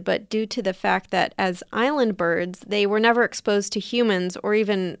stupid, but due to the fact that as island birds, they were never exposed to humans or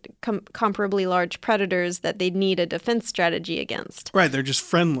even comparably large predators that they'd need a defense strategy against. Right, they're just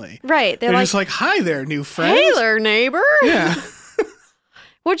friendly. Right. They're just like, hi there, new friend. Hey there, neighbor. Yeah.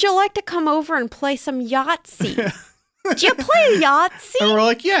 Would you like to come over and play some Yahtzee? Do you play Yahtzee? And we're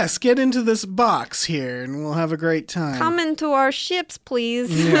like, yes, get into this box here and we'll have a great time. Come into our ships,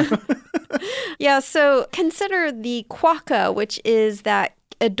 please. Yeah. Yeah, so consider the quokka, which is that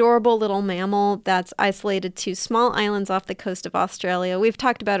adorable little mammal that's isolated to small islands off the coast of Australia. We've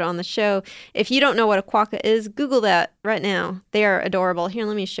talked about it on the show. If you don't know what a quokka is, Google that right now. They are adorable. Here,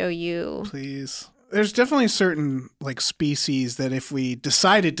 let me show you. Please. There's definitely certain species that if we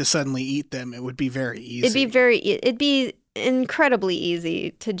decided to suddenly eat them, it would be very easy. It'd be incredibly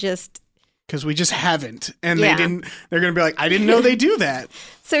easy to just... Because we just haven't. And they're going to be like, I didn't know they do that.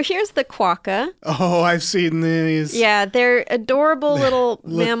 So here's the quokka. Oh, I've seen these. Yeah, they're adorable little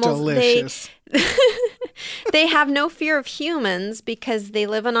mammals. Delicious. They have no fear of humans because they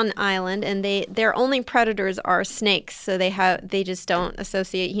live on an island and their only predators are snakes. So they just don't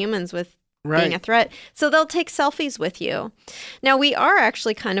associate humans with being a threat. So they'll take selfies with you. Now, we are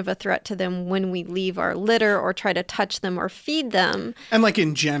actually kind of a threat to them when we leave our litter or try to touch them or feed them. And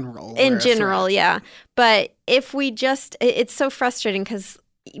in general. In general, yeah. But if we it's so frustrating because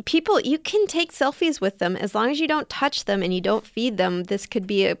you can take selfies with them as long as you don't touch them and you don't feed them. This could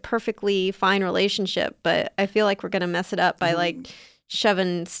be a perfectly fine relationship. But I feel like we're going to mess it up by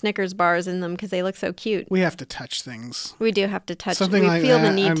shoving Snickers bars in them because they look so cute. We have to touch things. We do have to touch something we like feel that.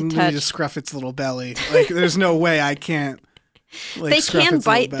 The need to touch. We need to scruff its little belly. There's no way I can't. They can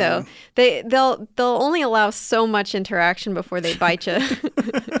bite though. They'll only allow so much interaction before they bite you.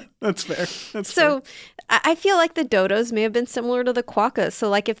 That's fair. So I feel like the dodos may have been similar to the quokkas.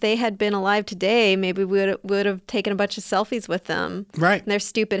 So if they had been alive today, maybe we would have taken a bunch of selfies with them. Right. And their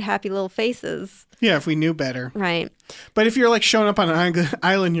stupid, happy little faces. Yeah, if we knew better. Right. But if you're showing up on an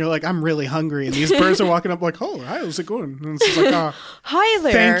island, you're like, I'm really hungry. And these birds are walking up oh, how's it going? And it's just oh, hi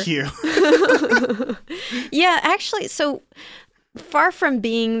there. Thank you. Yeah, actually, so far from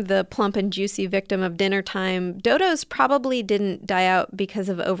being the plump and juicy victim of dinner time, dodos probably didn't die out because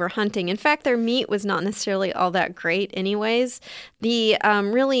of overhunting. In fact, their meat was not necessarily all that great anyways. The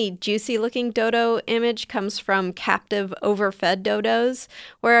really juicy-looking dodo image comes from captive, overfed dodos,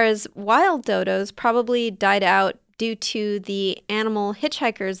 whereas wild dodos probably died out due to the animal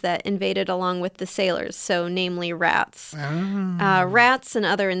hitchhikers that invaded along with the sailors, so namely rats. Rats and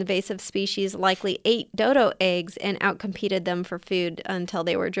other invasive species likely ate dodo eggs and outcompeted them for food until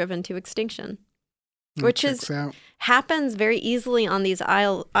they were driven to extinction, which happens very easily on these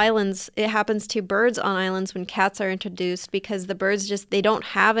islands. It happens to birds on islands when cats are introduced because the birds they don't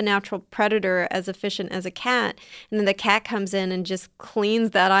have a natural predator as efficient as a cat, and then the cat comes in and just cleans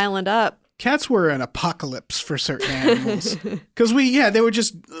that island up. Cats were an apocalypse for certain animals. Because they would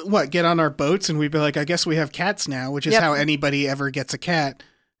just, get on our boats and we'd be like, I guess we have cats now, which is how anybody ever gets a cat.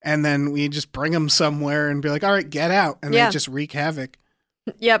 And then we just bring them somewhere and be like, all right, get out. And they just wreak havoc.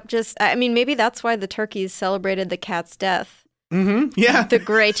 Yep. Maybe that's why the turkeys celebrated the cat's death. Mm-hmm. Yeah. The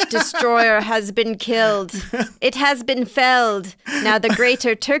great destroyer has been killed. It has been felled. Now the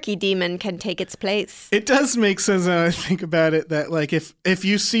greater turkey demon can take its place. It does make sense when I think about it that if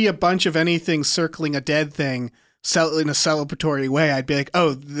you see a bunch of anything circling a dead thing in a celebratory way, I'd be like,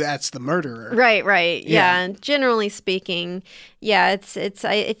 oh, that's the murderer. Right. Yeah. Generally speaking, it's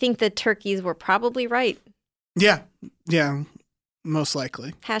I think the turkeys were probably right. Yeah. Most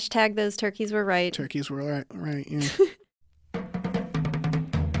likely. # those turkeys were right. Turkeys were right, yeah.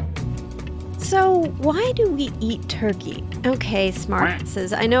 So why do we eat turkey? Okay,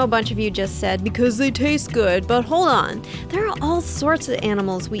 smartasses, I know a bunch of you just said because they taste good, but hold on. There are all sorts of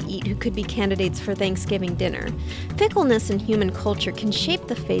animals we eat who could be candidates for Thanksgiving dinner. Fickleness in human culture can shape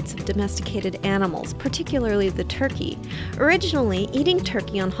the fates of domesticated animals, particularly the turkey. Originally, eating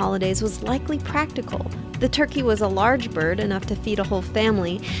turkey on holidays was likely practical, The turkey was a large bird, enough to feed a whole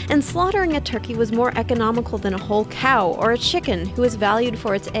family, and slaughtering a turkey was more economical than a whole cow or a chicken, who was valued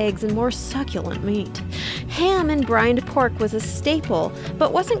for its eggs and more succulent meat. Ham and brined pork was a staple,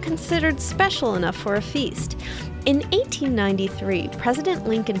 but wasn't considered special enough for a feast. In 1893, President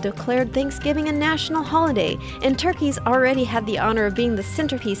Lincoln declared Thanksgiving a national holiday, and turkeys already had the honor of being the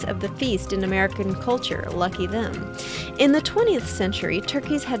centerpiece of the feast in American culture. Lucky them. In the 20th century,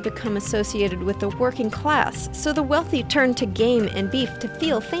 turkeys had become associated with the working class, so the wealthy turned to game and beef to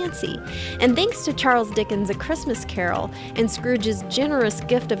feel fancy. And thanks to Charles Dickens' A Christmas Carol and Scrooge's generous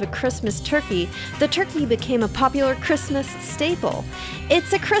gift of a Christmas turkey, the turkey became a popular Christmas staple.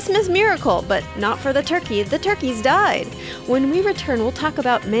 It's a Christmas miracle, but not for the turkey. The turkey's died. When we return, we'll talk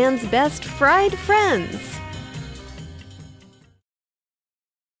about man's best fried friends.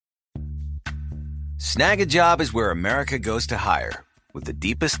 Snag a Job is where America goes to hire, with the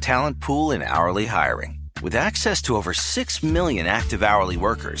deepest talent pool in hourly hiring. With access to over 6 million active hourly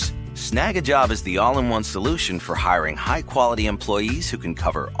workers, Snag a Job is the all-in-one solution for hiring high-quality employees who can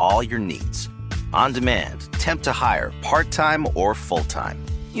cover all your needs. On demand, temp to hire, part-time or full-time.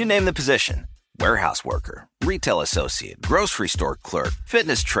 You name the position. Warehouse worker, retail associate, grocery store clerk,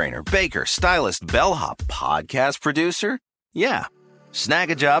 fitness trainer, baker, stylist, bellhop, podcast producer? Yeah, Snag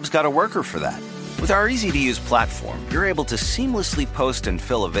a Job's got a worker for that. With our easy-to-use platform, you're able to seamlessly post and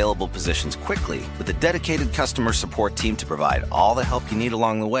fill available positions quickly with a dedicated customer support team to provide all the help you need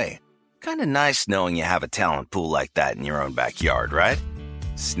along the way. Kinda nice knowing you have a talent pool like that in your own backyard, right?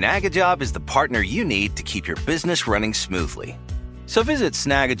 Snag a Job is the partner you need to keep your business running smoothly. So visit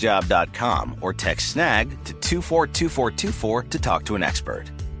snagajob.com or text SNAG to 242424 to talk to an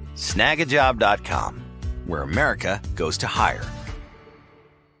expert. Snagajob.com, where America goes to hire.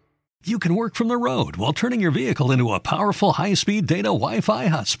 You can work from the road while turning your vehicle into a powerful high-speed data Wi-Fi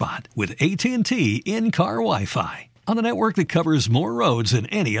hotspot with AT&T in-car Wi-Fi. On a network that covers more roads than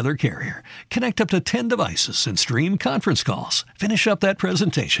any other carrier. Connect up to 10 devices and stream conference calls. Finish up that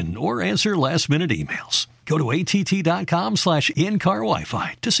presentation or answer last-minute emails. Go to att.com/in-car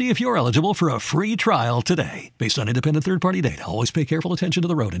Wi-Fi to see if you're eligible for a free trial today. Based on independent third-party data, always pay careful attention to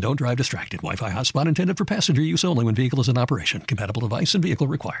the road and don't drive distracted. Wi-Fi hotspot intended for passenger use only when vehicle is in operation. Compatible device and vehicle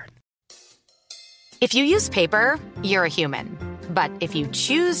required. If you use paper, you're a human. But if you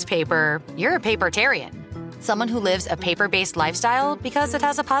choose paper, you're a papertarian. Someone who lives a paper-based lifestyle because it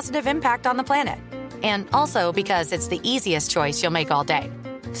has a positive impact on the planet. And also because it's the easiest choice you'll make all day.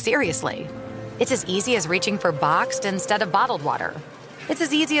 Seriously. It's as easy as reaching for boxed instead of bottled water. It's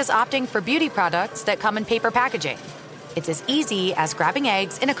as easy as opting for beauty products that come in paper packaging. It's as easy as grabbing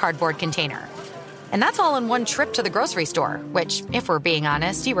eggs in a cardboard container. And that's all in one trip to the grocery store, which, if we're being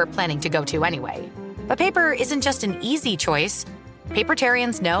honest, you were planning to go to anyway. But paper isn't just an easy choice.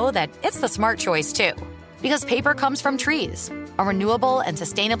 Papertarians know that it's the smart choice, too. Because paper comes from trees, a renewable and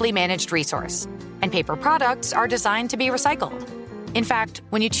sustainably managed resource. And paper products are designed to be recycled. In fact,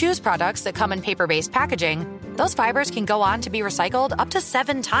 when you choose products that come in paper-based packaging, those fibers can go on to be recycled up to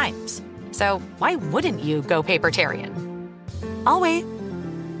 7 times. So why wouldn't you go papertarian? I'll wait.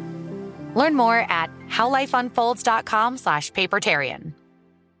 Learn more at howlifeunfolds.com/papertarian.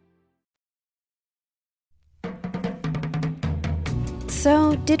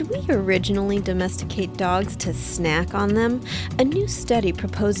 So, did we originally domesticate dogs to snack on them? A new study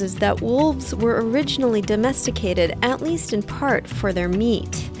proposes that wolves were originally domesticated, at least in part, for their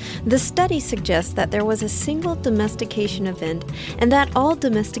meat. The study suggests that there was a single domestication event and that all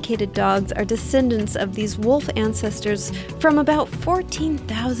domesticated dogs are descendants of these wolf ancestors from about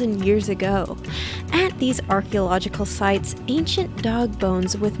 14,000 years ago. At these archaeological sites, ancient dog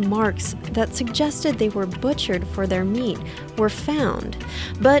bones with marks that suggested they were butchered for their meat were found.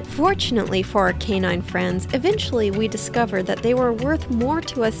 But fortunately for our canine friends, eventually we discovered that they were worth more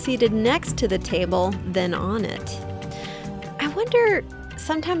to us seated next to the table than on it. I wonder,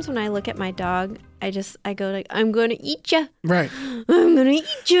 sometimes when I look at my dog, I go like, I'm going to eat ya. Right. I'm going to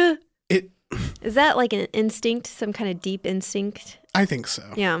eat ya. Is that like an instinct, some kind of deep instinct? I think so.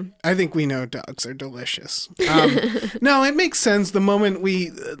 Yeah. I think we know dogs are delicious. No, it makes sense. The moment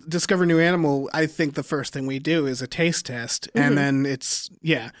we discover a new animal, I think the first thing we do is a taste test. Mm-hmm. And then it's,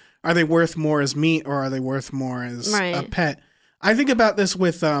 are they worth more as meat or are they worth more as a pet? I think about this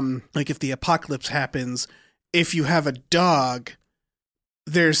with, like if the apocalypse happens, if you have a dog,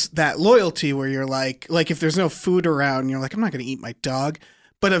 there's that loyalty where you're like if there's no food around, you're like, I'm not going to eat my dog.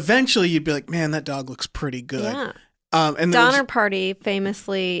 But eventually you'd be like, man, that dog looks pretty good. Yeah. And Donner Party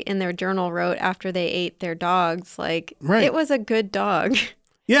famously in their journal wrote after they ate their dogs, like, it was a good dog.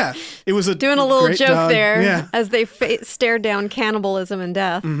 Yeah. It was doing a little joke dog. there as they stared down cannibalism and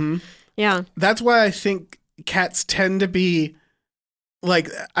death. Mm-hmm. Yeah. That's why I think cats tend to be like,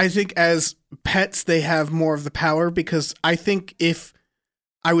 I think as pets, they have more of the power, because I think if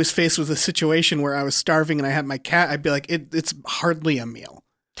I was faced with a situation where I was starving and I had my cat, I'd be like, it's hardly a meal.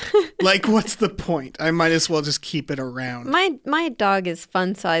 Like, what's the point? I might as well just keep it around. My dog is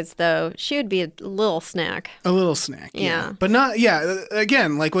fun size, though. She would be a little snack. A little snack, yeah. But not,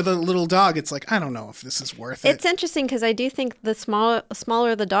 again, like with a little dog, it's like, I don't know if this is worth it. It's interesting because I do think the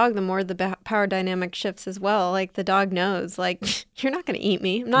smaller the dog, the more the power dynamic shifts as well. Like, the dog knows, like, you're not going to eat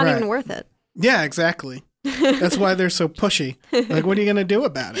me. I'm not even worth it. Yeah, exactly. That's why they're so pushy. Like, what are you going to do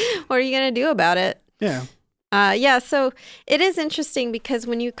about it? What are you going to do about it? Yeah. So it is interesting because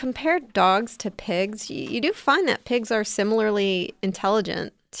when you compare dogs to pigs, you do find that pigs are similarly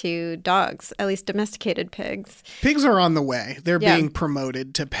intelligent to dogs, at least domesticated pigs. Pigs are on the way. They're being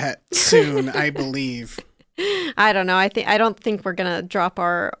promoted to pet soon, I believe. I don't know. I don't think we're going to drop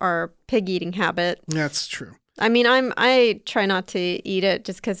our pig eating habit. That's true. I mean, I try not to eat it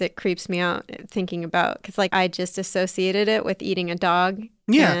just because it creeps me out thinking about, because like I just associated it with eating a dog.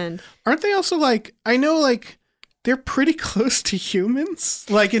 Yeah. And aren't they also like, I know like they're pretty close to humans,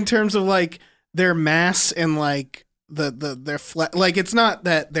 like in terms of like their mass and like their like it's not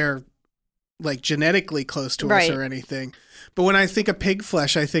that they're like genetically close to us or anything. But when I think of pig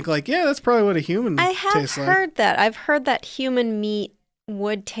flesh, I think like, yeah, that's probably what a human tastes like. I have heard that. I've heard that human meat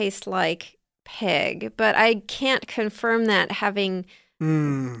would taste like pig, but I can't confirm that having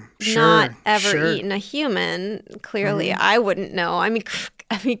not ever eaten a human. Clearly, I wouldn't know. I mean,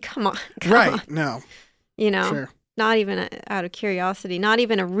 come on. No. You know, not even out of curiosity, not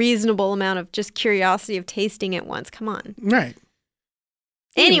even a reasonable amount of just curiosity of tasting it once. Come on. Right.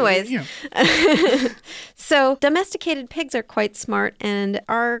 Anyways, so domesticated pigs are quite smart and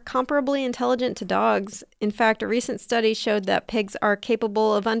are comparably intelligent to dogs. In fact, a recent study showed that pigs are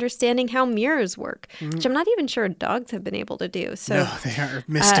capable of understanding how mirrors work, which I'm not even sure dogs have been able to do. So, no, they are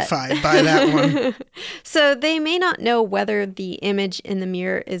mystified by that one. So they may not know whether the image in the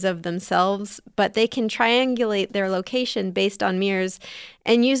mirror is of themselves, but they can triangulate their location based on mirrors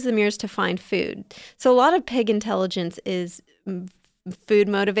and use the mirrors to find food. So a lot of pig intelligence is food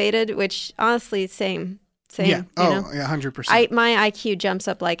motivated, which honestly, same. Yeah. Oh, yeah, 100%. My IQ jumps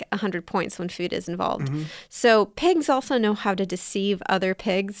up like 100 points when food is involved. So pigs also know how to deceive other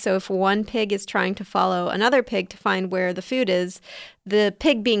pigs. So if one pig is trying to follow another pig to find where the food is, the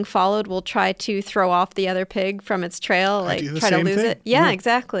pig being followed will try to throw off the other pig from its trail, like try to lose it. Yeah,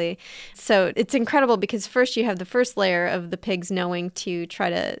 exactly. So it's incredible because first you have the first layer of the pigs knowing to try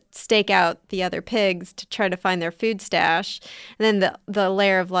to stake out the other pigs to try to find their food stash. And then the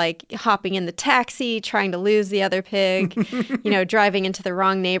layer of like hopping in the taxi, trying to lose the other pig, driving into the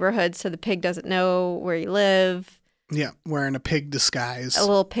wrong neighborhood so the pig doesn't know where you live. Yeah, wearing a pig disguise. A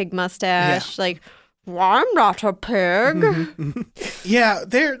little pig mustache, like, well, I'm not a pig. Yeah,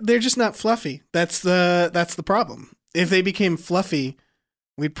 they're just not fluffy. That's the problem. If they became fluffy,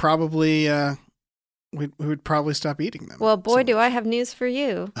 we'd probably we would probably stop eating them. Well, boy, do I have news for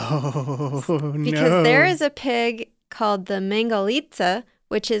you. Oh, no. Because there is a pig called the Mangalitsa,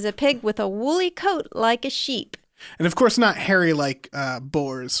 which is a pig with a woolly coat like a sheep. And of course, not hairy like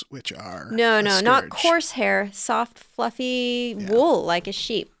boars, which are no, not coarse hair, soft, fluffy wool like a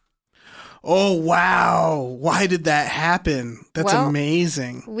sheep. Oh, wow. Why did that happen? That's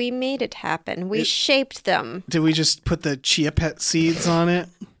amazing. We made it happen. We shaped them. Did we just put the chia pet seeds on it?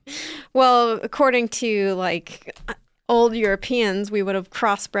 Well, according to like old Europeans, we would have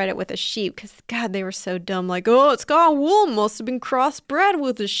crossbred it with a sheep because, God, they were so dumb. Like, oh, it's got wool. Must have been crossbred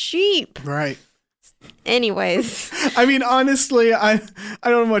with a sheep. Right. Anyways. I mean, honestly, I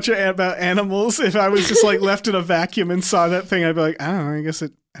don't know much about animals. If I was just like left in a vacuum and saw that thing, I'd be like, I don't know, I guess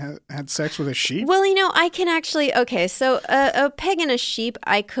it had sex with a sheep? Well, I can actually, so a pig and a sheep,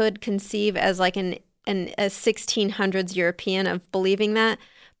 I could conceive as like a 1600s European of believing that.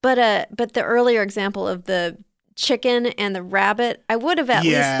 But the earlier example of the chicken and the rabbit, I would have at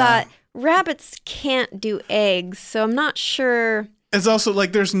least thought rabbits can't do eggs, so I'm not sure. It's also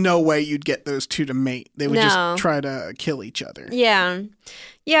like there's no way you'd get those two to mate. They would just try to kill each other. Yeah.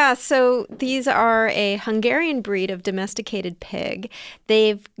 Yeah, so these are a Hungarian breed of domesticated pig.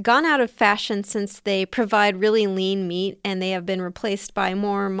 They've gone out of fashion since they provide really lean meat, and they have been replaced by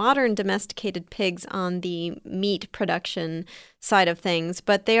more modern domesticated pigs on the meat production side of things.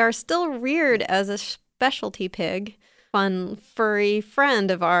 But they are still reared as a specialty pig. Fun, furry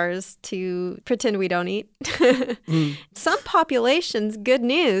friend of ours to pretend we don't eat. Some populations, good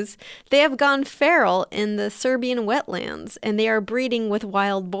news, they have gone feral in the Serbian wetlands, and they are breeding with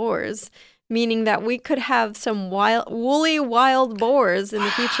wild boars, meaning that we could have some woolly wild boars in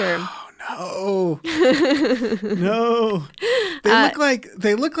the future. No. No.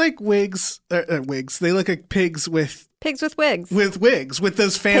 They look like wigs. Wigs. They look like pigs with wigs. With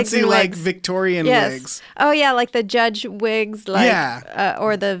those fancy like Victorian wigs. Oh yeah, like the judge wigs,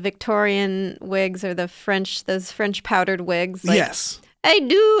 or the Victorian wigs, or those French powdered wigs. Like, yes. I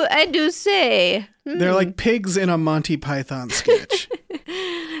do say. They're like pigs in a Monty Python sketch.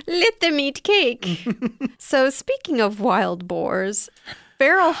 Let them eat cake. So speaking of wild boars,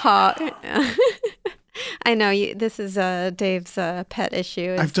 feral hog. I know this is Dave's pet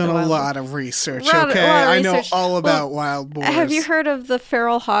issue. I've done a lot of research, I know all about wild boars. Have you heard of the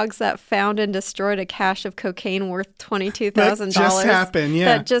feral hogs that found and destroyed a cache of cocaine worth $22,000? That just happened, yeah.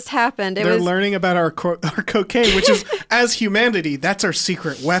 That just happened. They're learning about our cocaine, which is, as humanity, that's our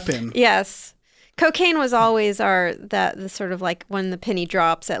secret weapon. Yes. Cocaine was always the sort of like when the penny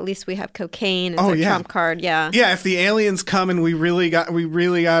drops, at least we have cocaine as a trump card. Yeah. Yeah. If the aliens come and we really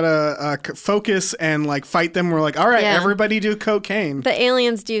gotta focus and like fight them, we're like, all right, everybody do cocaine. The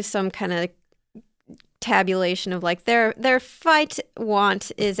aliens do some kind of tabulation of like their fight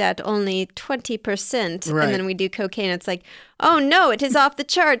want is at only 20%. Right. And then we do cocaine. It's like, oh no, it is off the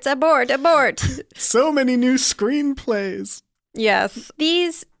charts. Abort. So many new screenplays. Yes.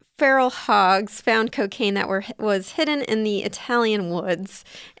 These feral hogs found cocaine that was hidden in the Italian woods,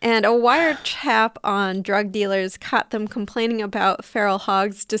 and a wiretap on drug dealers caught them complaining about feral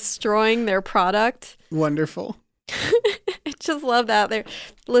hogs destroying their product. Wonderful. I just love that. They're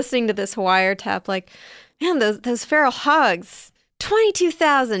listening to this wiretap like, man, those feral hogs,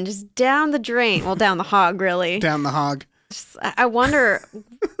 22,000 just down the drain. Well, down the hog, really. Down the hog. I wonder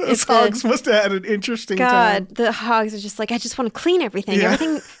Those hogs must have had an interesting time. God, the hogs are just like, I just want to clean everything. Yeah.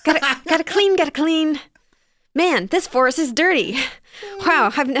 Everything, gotta clean. Man, this forest is dirty.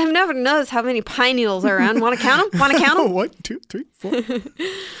 Wow, I've never noticed how many pine needles are around. Want to count them? 1, 2, 3, 4.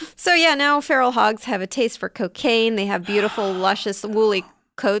 So yeah, now feral hogs have a taste for cocaine. They have beautiful, luscious, woolly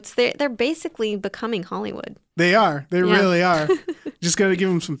coats. They're basically becoming Hollywood. They are. They really are. Just got to give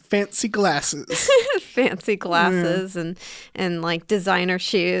them some fancy glasses. Fancy glasses and like designer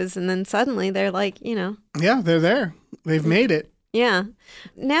shoes. And then suddenly they're like, Yeah, they're there. They've made it. Yeah.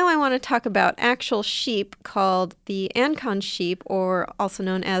 Now I want to talk about actual sheep called the Ancon sheep, or also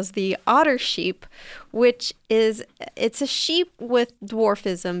known as the otter sheep, which it's a sheep with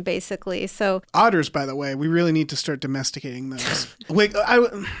dwarfism, basically. So otters, by the way, we really need to start domesticating those. Wait,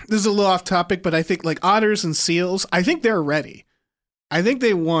 this is a little off topic, but I think like otters and seals, I think they're ready. I think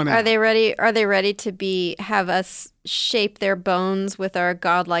they want to. Are they ready? Are they ready to have us shape their bones with our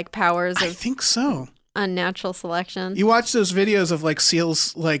godlike powers? I think so. Unnatural selection. You watch those videos of like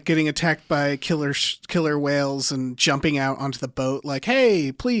seals like getting attacked by killer whales and jumping out onto the boat like,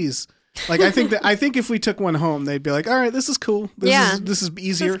 hey, please. Like I think if we took one home, they'd be like, all right, this is cool. This is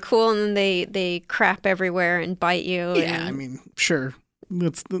easier. This is cool, and then they crap everywhere and bite you. Yeah, I mean, sure.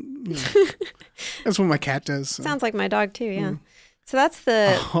 That's what my cat does. So. Sounds like my dog too. Yeah. So that's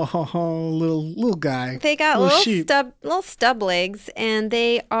the little guy. They got little stub legs, and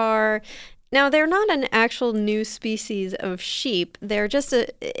they are. Now, they're not an actual new species of sheep. They're just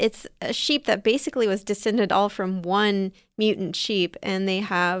it's a sheep that basically was descended all from one mutant sheep, and they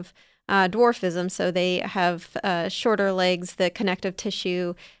have dwarfism, so they have shorter legs. The connective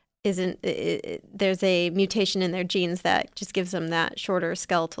tissue there's a mutation in their genes that just gives them that shorter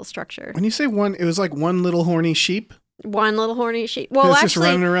skeletal structure. When you say one, it was like one little horny sheep? One little horny sheep. Well, actually, just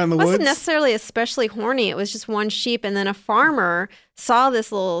running around the woods? It wasn't necessarily especially horny. It was just one sheep, and then a farmer saw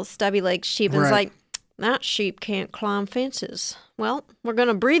this little stubby-legged sheep and was like, that sheep can't climb fences. Well, we're going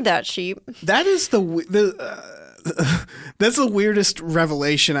to breed that sheep. That is that's the weirdest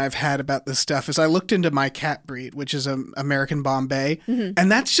revelation I've had about this stuff is I looked into my cat breed, which is American Bombay,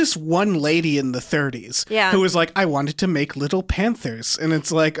 and that's just one lady in the 30s who was like, I wanted to make little panthers. And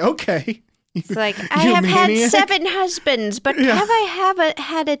it's like, okay. It's like, I have had 7 husbands, but have I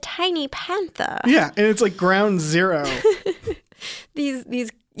had a tiny panther? Yeah, and it's like ground zero.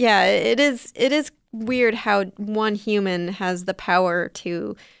 It is weird how one human has the power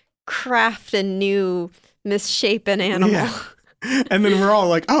to craft a new misshapen animal. Yeah. And then we're all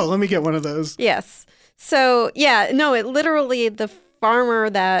like, oh, let me get one of those. Yes. So, it literally, the farmer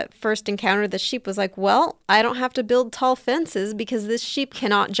that first encountered the sheep was like, well, I don't have to build tall fences because this sheep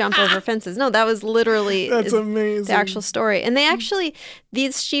cannot jump over fences. No, that was literally That's amazing. The actual story. And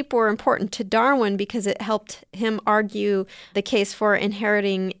these sheep were important to Darwin because it helped him argue the case for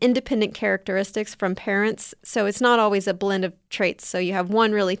inheriting independent characteristics from parents. So it's not always a blend of traits. So you have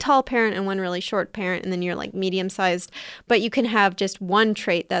one really tall parent and one really short parent, and then you're like medium-sized. But you can have just one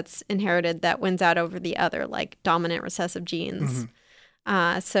trait that's inherited that wins out over the other, like dominant recessive genes.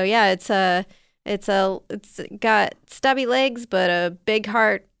 So yeah, it's got stubby legs but a big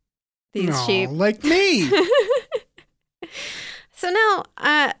heart. These sheep, like me. So now,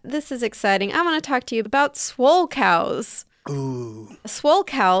 this is exciting. I want to talk to you about swole cows. Ooh. Swole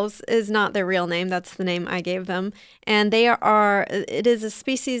cows is not their real name. That's the name I gave them. And it is a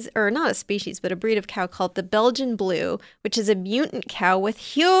species, or not a species, but a breed of cow called the Belgian Blue, which is a mutant cow with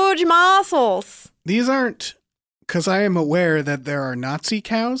huge muscles. These aren't, because I am aware that there are Nazi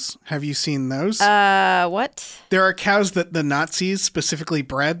cows. Have you seen those? What? There are cows that the Nazis specifically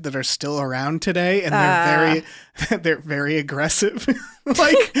bred that are still around today, and they're very aggressive.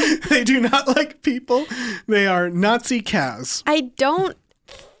 Like, they do not like people. They are Nazi cows. I don't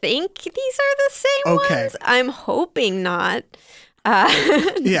think these are the same ones. I'm hoping not.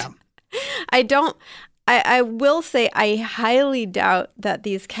 Yeah. I will say I highly doubt that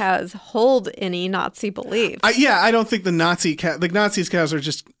these cows hold any Nazi beliefs. I don't think the Nazis cows are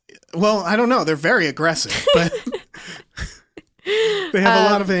just, well, I don't know. They're very aggressive, but they have a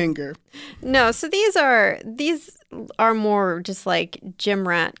lot of anger. No, so these are more just like gym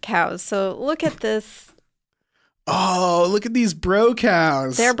rat cows. So look at this. Oh, look at these bro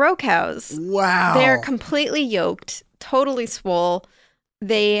cows. They're bro cows. Wow. They're completely yoked, totally swole.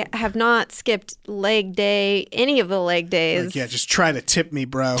 They have not skipped leg day, any of the leg days. Like, yeah, just try to tip me,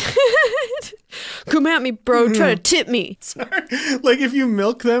 bro. Come at me, bro. Try to tip me. Sorry. Like, if you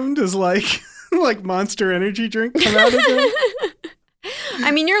milk them, does like Monster Energy drink come out of them?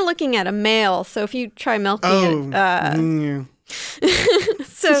 I mean, you're looking at a male, so if you try milking it...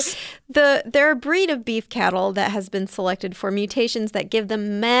 So they're a breed of beef cattle that has been selected for mutations that give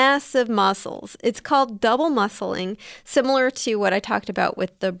them massive muscles. It's called double muscling, similar to what I talked about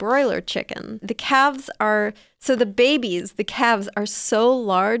with the broiler chicken. The calves are so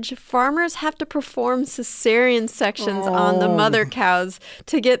large, farmers have to perform cesarean sections on the mother cows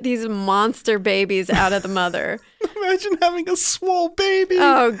to get these monster babies out of the mother. Imagine having a swole baby.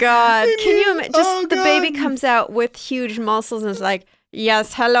 Oh, God. Can you imagine? The baby comes out with huge muscles and is like,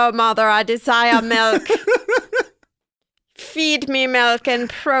 yes, hello, mother, I desire milk. Feed me milk and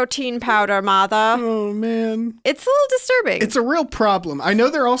protein powder, mother. Oh, man. It's a little disturbing. It's a real problem. I know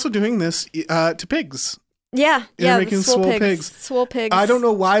they're also doing this to pigs. Yeah, They're making swole pigs. Swole pigs. I don't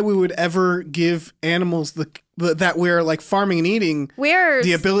know why we would ever give animals that we're like farming and eating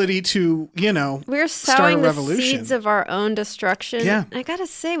the ability to, we're start a sowing the revolution. seeds of our own destruction. Yeah. I gotta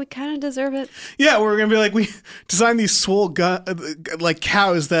say, we kind of deserve it. Yeah, we're gonna be like, we design these swole like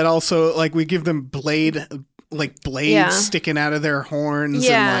cows that also like we give them blades sticking out of their horns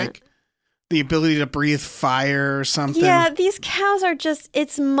and like the ability to breathe fire or something. Yeah, these cows are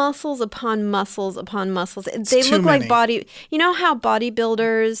it's muscles upon muscles upon muscles. They look like you know how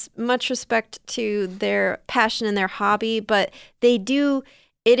bodybuilders, much respect to their passion and their hobby, but it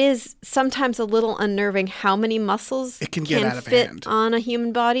is sometimes a little unnerving how many muscles it can get out of fit hand on a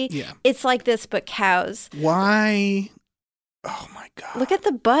human body. Yeah. It's like this, but cows. Why? Oh my God. Look at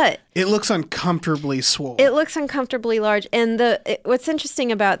the butt. It looks uncomfortably swole. It looks uncomfortably large. And what's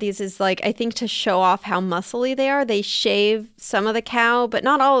interesting about these is, like, I think to show off how muscly they are, they shave some of the cow, but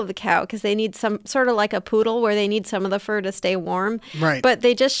not all of the cow, because they need some sort of like a poodle where they need some of the fur to stay warm. Right. But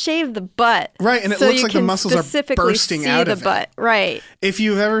they just shave the butt. Right. And it looks like the muscles are bursting out of the butt. Right. If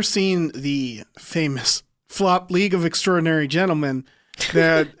you've ever seen the famous flop League of Extraordinary Gentlemen,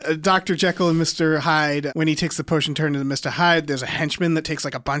 Dr. Jekyll and Mr. Hyde, when he takes the potion turned into Mr. Hyde, there's a henchman that takes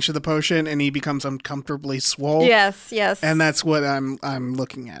like a bunch of the potion and he becomes uncomfortably swole. Yes. And that's what I'm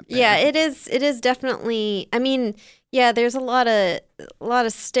looking at there. Yeah, it is definitely. I mean, yeah, there's a lot of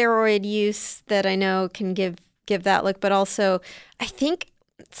steroid use that I know can give that look, but also I think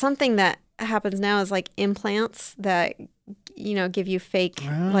something that happens now is like implants that give you fake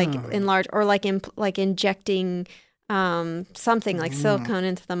like enlarge or like injecting something like silicone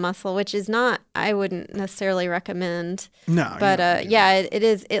into the muscle, which is not, I wouldn't necessarily recommend. No. But it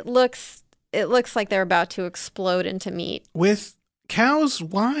is. It looks like they're about to explode into meat. With cows,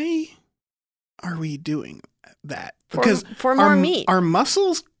 why are we doing that? Because for more meat. Are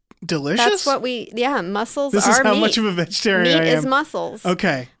muscles delicious? That's what muscles this are is how meat. Much of a vegetarian meat I am. is muscles.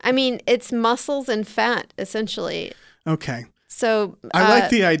 Okay. I mean, it's muscles and fat, essentially. Okay. So I like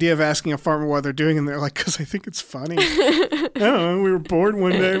the idea of asking a farmer what they're doing, and they're like, because I think it's funny. I don't know. We were bored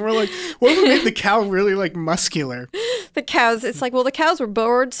one day, and we're like, what if we made the cow really like muscular? The cows, it's like, well, the cows were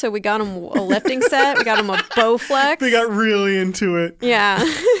bored, so we got them a lifting set. We got them a Bowflex. They got really into it. Yeah.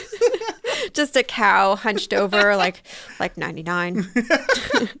 Just a cow hunched over like 99.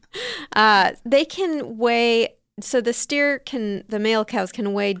 They can weigh So the male cows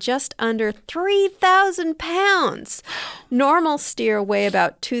can weigh just under 3,000 pounds. Normal steer weigh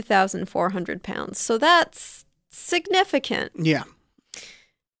about 2,400 pounds. So that's significant. Yeah.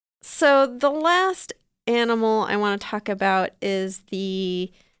 So the last animal I want to talk about is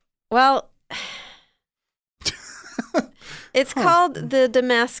it's called the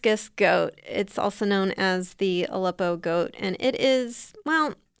Damascus goat. It's also known as the Aleppo goat. And it is,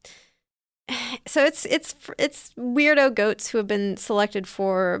 so it's weirdo goats who have been selected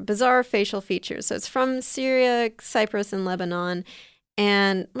for bizarre facial features. So it's from Syria, Cyprus, and Lebanon.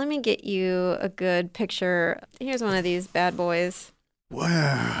 And let me get you a good picture. Here's one of these bad boys.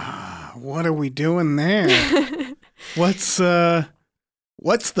 Wow, what are we doing there? What's the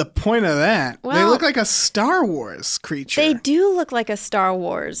point of that? Well, they look like a Star Wars creature. They do look like a Star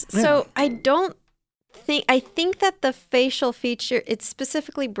Wars. Yeah. So I think that the facial feature, it's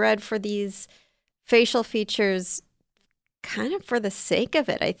specifically bred for these facial features kind of for the sake of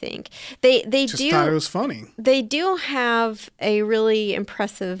it, I think. They just thought it was funny. They do have a really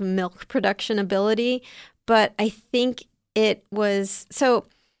impressive milk production ability, but I think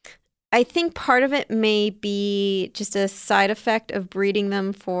I think part of it may be just a side effect of breeding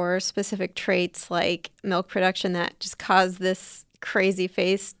them for specific traits like milk production that just cause this crazy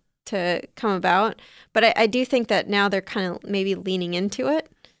face to come about. But I do think that now they're kind of maybe leaning into it.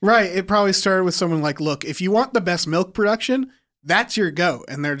 Right. It probably started with someone like, look, if you want the best milk production, that's your goat.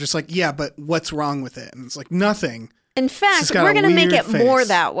 And they're just like, yeah, but what's wrong with it? And it's like, nothing. In fact, we're going to make it more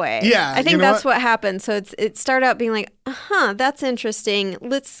that way. Yeah. I think that's what happened. So it started out being like, that's interesting.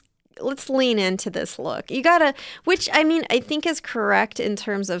 Let's lean into this look. You gotta, which I mean, I think is correct in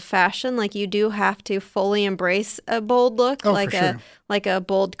terms of fashion. Like you do have to fully embrace a bold look, like a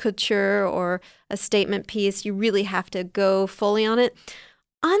bold couture or a statement piece. You really have to go fully on it.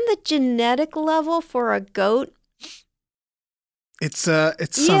 On the genetic level for a goat, it's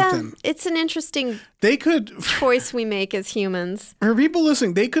something. It's an interesting choice we make as humans. For people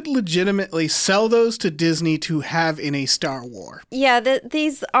listening, they could legitimately sell those to Disney to have in a Star Wars. Yeah,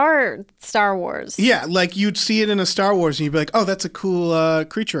 these are Star Wars. Yeah, like you'd see it in a Star Wars and you'd be like, oh, that's a cool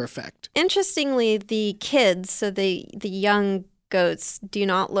creature effect. Interestingly, the kids, so the young goats, do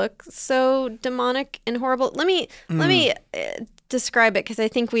not look so demonic and horrible. Let me describe it, because I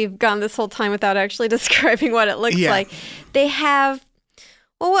think we've gone this whole time without actually describing what it looks like. They have,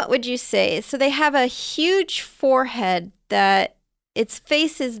 what would you say? So they have a huge forehead that its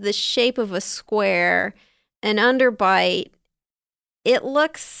face is the shape of a square, an underbite. It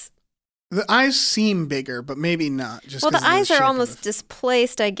looks... The eyes seem bigger, but maybe not. Well, the eyes are almost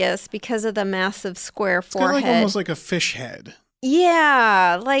displaced, I guess, because of the massive square forehead. It's got almost like a fish head.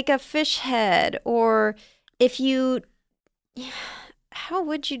 Yeah, like a fish head. Or if you... How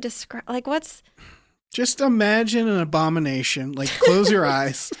would you describe, what's... Just imagine an abomination. Close your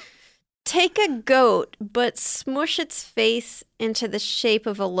eyes. Take a goat, but smush its face into the shape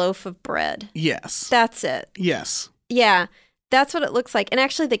of a loaf of bread. Yes. That's it. Yes. Yeah, that's what it looks like. And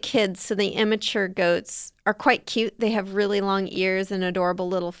actually the kids, so the immature goats, are quite cute. They have really long ears and adorable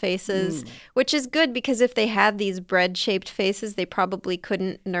little faces, which is good because if they had these bread-shaped faces, they probably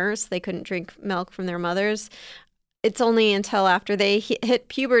couldn't nurse. They couldn't drink milk from their mothers. It's only until after they hit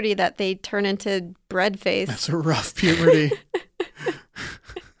puberty that they turn into bread face. That's a rough puberty.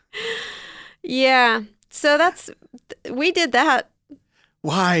 Yeah. So we did that.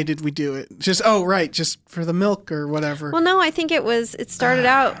 Why did we do it? Just for the milk or whatever. Well, no, I think it started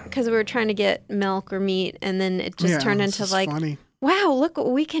out because we were trying to get milk or meat, and then it just turned into funny. Wow, look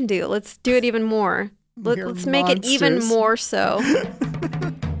what we can do. Let's do it even more. Let's make it even more so.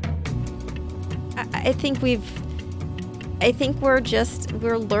 I think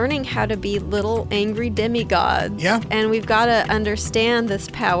we're learning how to be little angry demigods. Yeah. And we've got to understand this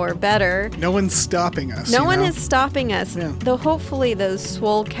power better. No one's stopping us. No one is stopping us. Yeah. Though hopefully those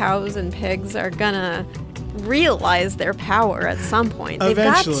swole cows and pigs are going to realize their power at some point.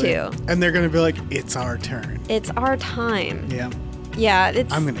 Eventually. They've got to. And they're going to be like, it's our turn. It's our time. Yeah. Yeah,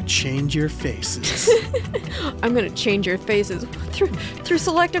 I'm going to change your faces. I'm going to change your faces through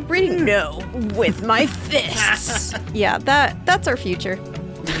selective breeding? No, with my fists. Yeah, that's our future.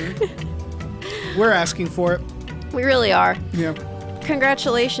 We're asking for it. We really are. Yeah.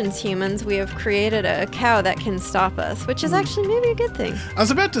 Congratulations, humans. We have created a cow that can stop us, which is actually maybe a good thing. I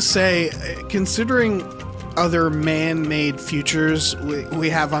was about to say, considering other man-made futures we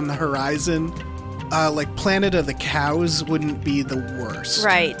have on the horizon, Planet of the Cows wouldn't be the worst.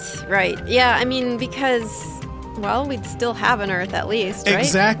 Right. Yeah, I mean, because Well, we'd still have an Earth at least, right?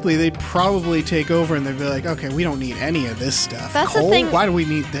 Exactly. They'd probably take over and they'd be like, okay, we don't need any of this stuff. That's Coal? the thing. Why do we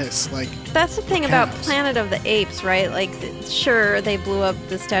need this? Like, that's the thing about cows. Planet of the Apes, right? Like, sure, they blew up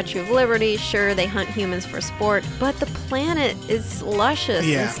the Statue of Liberty. Sure, they hunt humans for sport. But the planet is luscious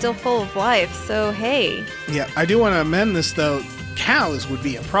Yeah. and still full of life. So, hey. Yeah, I do want to amend this, though. Cows would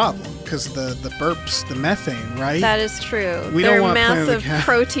be a problem because the burps, the methane, right? That is true. We They're don't want Planet of the massive Cow-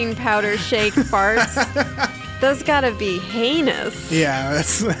 protein powder shake farts. Those gotta be heinous. Yeah,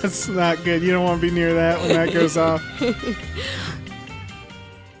 that's not good. You don't want to be near that when that goes off.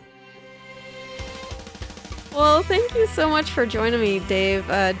 Well, thank you so much for joining me, Dave.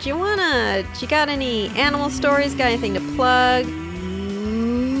 Do you got any animal stories? Got anything to plug?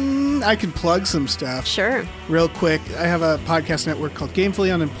 I can plug some stuff. Sure. Real quick, I have a podcast network called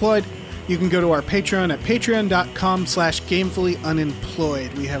Gamefully Unemployed. You can go to our Patreon at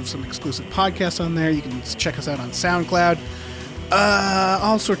patreon.com/gamefullyunemployed. We have some exclusive podcasts on there. You can check us out on SoundCloud.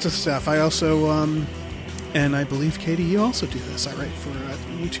 All sorts of stuff. I also, and I believe, Katie, you also do this. I write for a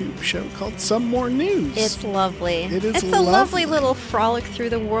YouTube show called Some More News. It's lovely. It is It's a lovely little frolic through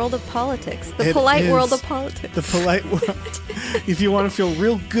the world of politics. The It polite is. world of politics. The polite world. If you want to feel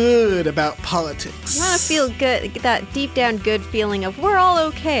real good about politics. You want to feel good, that deep down good feeling of we're all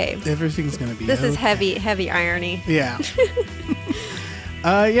okay. Everything's going to be This is okay. heavy irony. Yeah.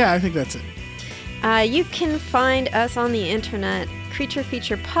 Yeah, I think that's it. You can find us on the internet,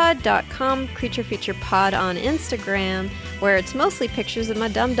 creaturefeaturepod.com, creaturefeaturepod on Instagram, where it's mostly pictures of my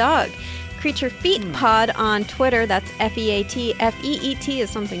dumb dog. Creature Feet Pod on Twitter, that's F-E-A-T. F-E-E-T is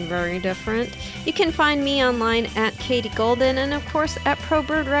something very different. You can find me online at Katie Golden, and of course at Pro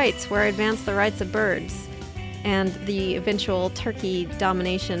Bird Rights, where I advance the rights of birds and the eventual turkey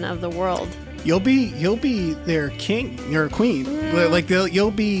domination of the world. You'll be their king or queen. Like you'll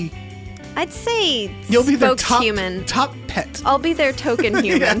be I'd say you'll be their top spokeshuman. top pet. I'll be their token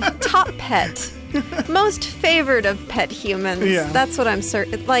human. Top pet. Most favored of pet humans. Yeah. That's what I'm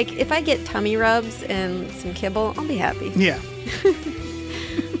certain. Like, if I get tummy rubs and some kibble, I'll be happy. Yeah.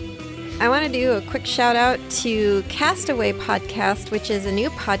 I want to do a quick shout out to Castaway Podcast, which is a new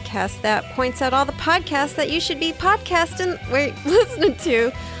podcast that points out all the podcasts that you should be listening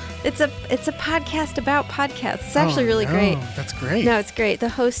to. It's a podcast about podcasts. It's actually really great. That's great. No, it's great. The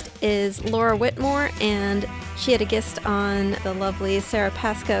host is Laura Whitmore, and she had a guest on the lovely Sarah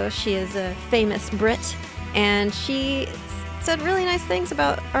Pascoe. She is a famous Brit, and she said really nice things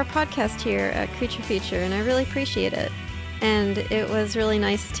about our podcast here at Creature Feature, and I really appreciate it. And it was really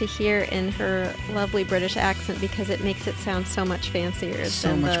nice to hear in her lovely British accent because it makes it sound so much fancier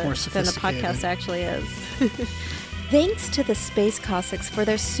than more the sophisticated. podcast actually is. Thanks to the Space Cossacks for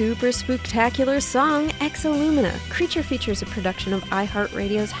their super spooktacular song, Exolumina. Creature Feature is a production of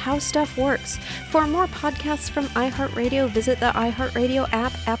iHeartRadio's How Stuff Works. For more podcasts from iHeartRadio, visit the iHeartRadio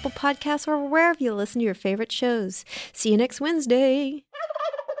app, Apple Podcasts, or wherever you listen to your favorite shows. See you next Wednesday.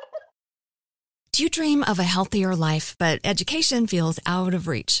 Do you dream of a healthier life, but education feels out of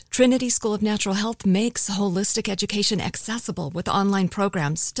reach? Trinity School of Natural Health makes holistic education accessible with online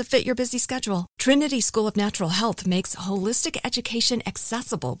programs to fit your busy schedule. Trinity School of Natural Health makes holistic education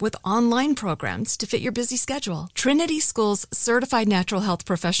accessible with online programs to fit your busy schedule. Trinity School's Certified Natural Health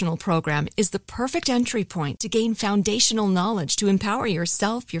Professional Program is the perfect entry point to gain foundational knowledge to empower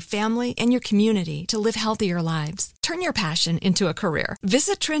yourself, your family, and your community to live healthier lives. Turn your passion into a career.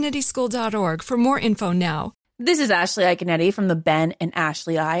 Visit trinityschool.org for more info now. This is Ashley Iconetti from the Ben and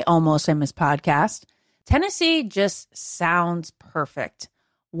Ashley I Almost Famous podcast. Tennessee just sounds perfect.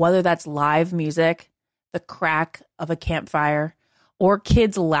 Whether that's live music, the crack of a campfire, or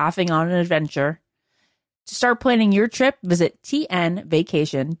kids laughing on an adventure. To start planning your trip, visit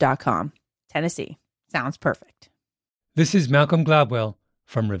tnvacation.com. Tennessee sounds perfect. This is Malcolm Gladwell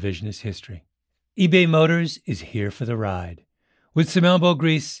from Revisionist History. eBay Motors is here for the ride. With some elbow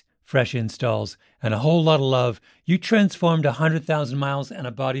grease, fresh installs, and a whole lot of love, you transformed 100,000 miles and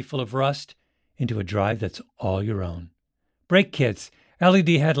a body full of rust into a drive that's all your own. Brake kits, LED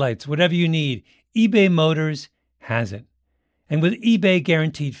headlights, whatever you need, eBay Motors has it. And with eBay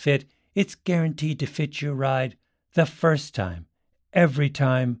Guaranteed Fit, it's guaranteed to fit your ride the first time, every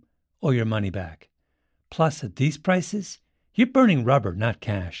time, or your money back. Plus, at these prices, you're burning rubber, not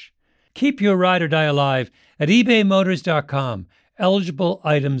cash. Keep your ride or die alive at ebaymotors.com. Eligible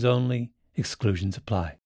items only. Exclusions apply.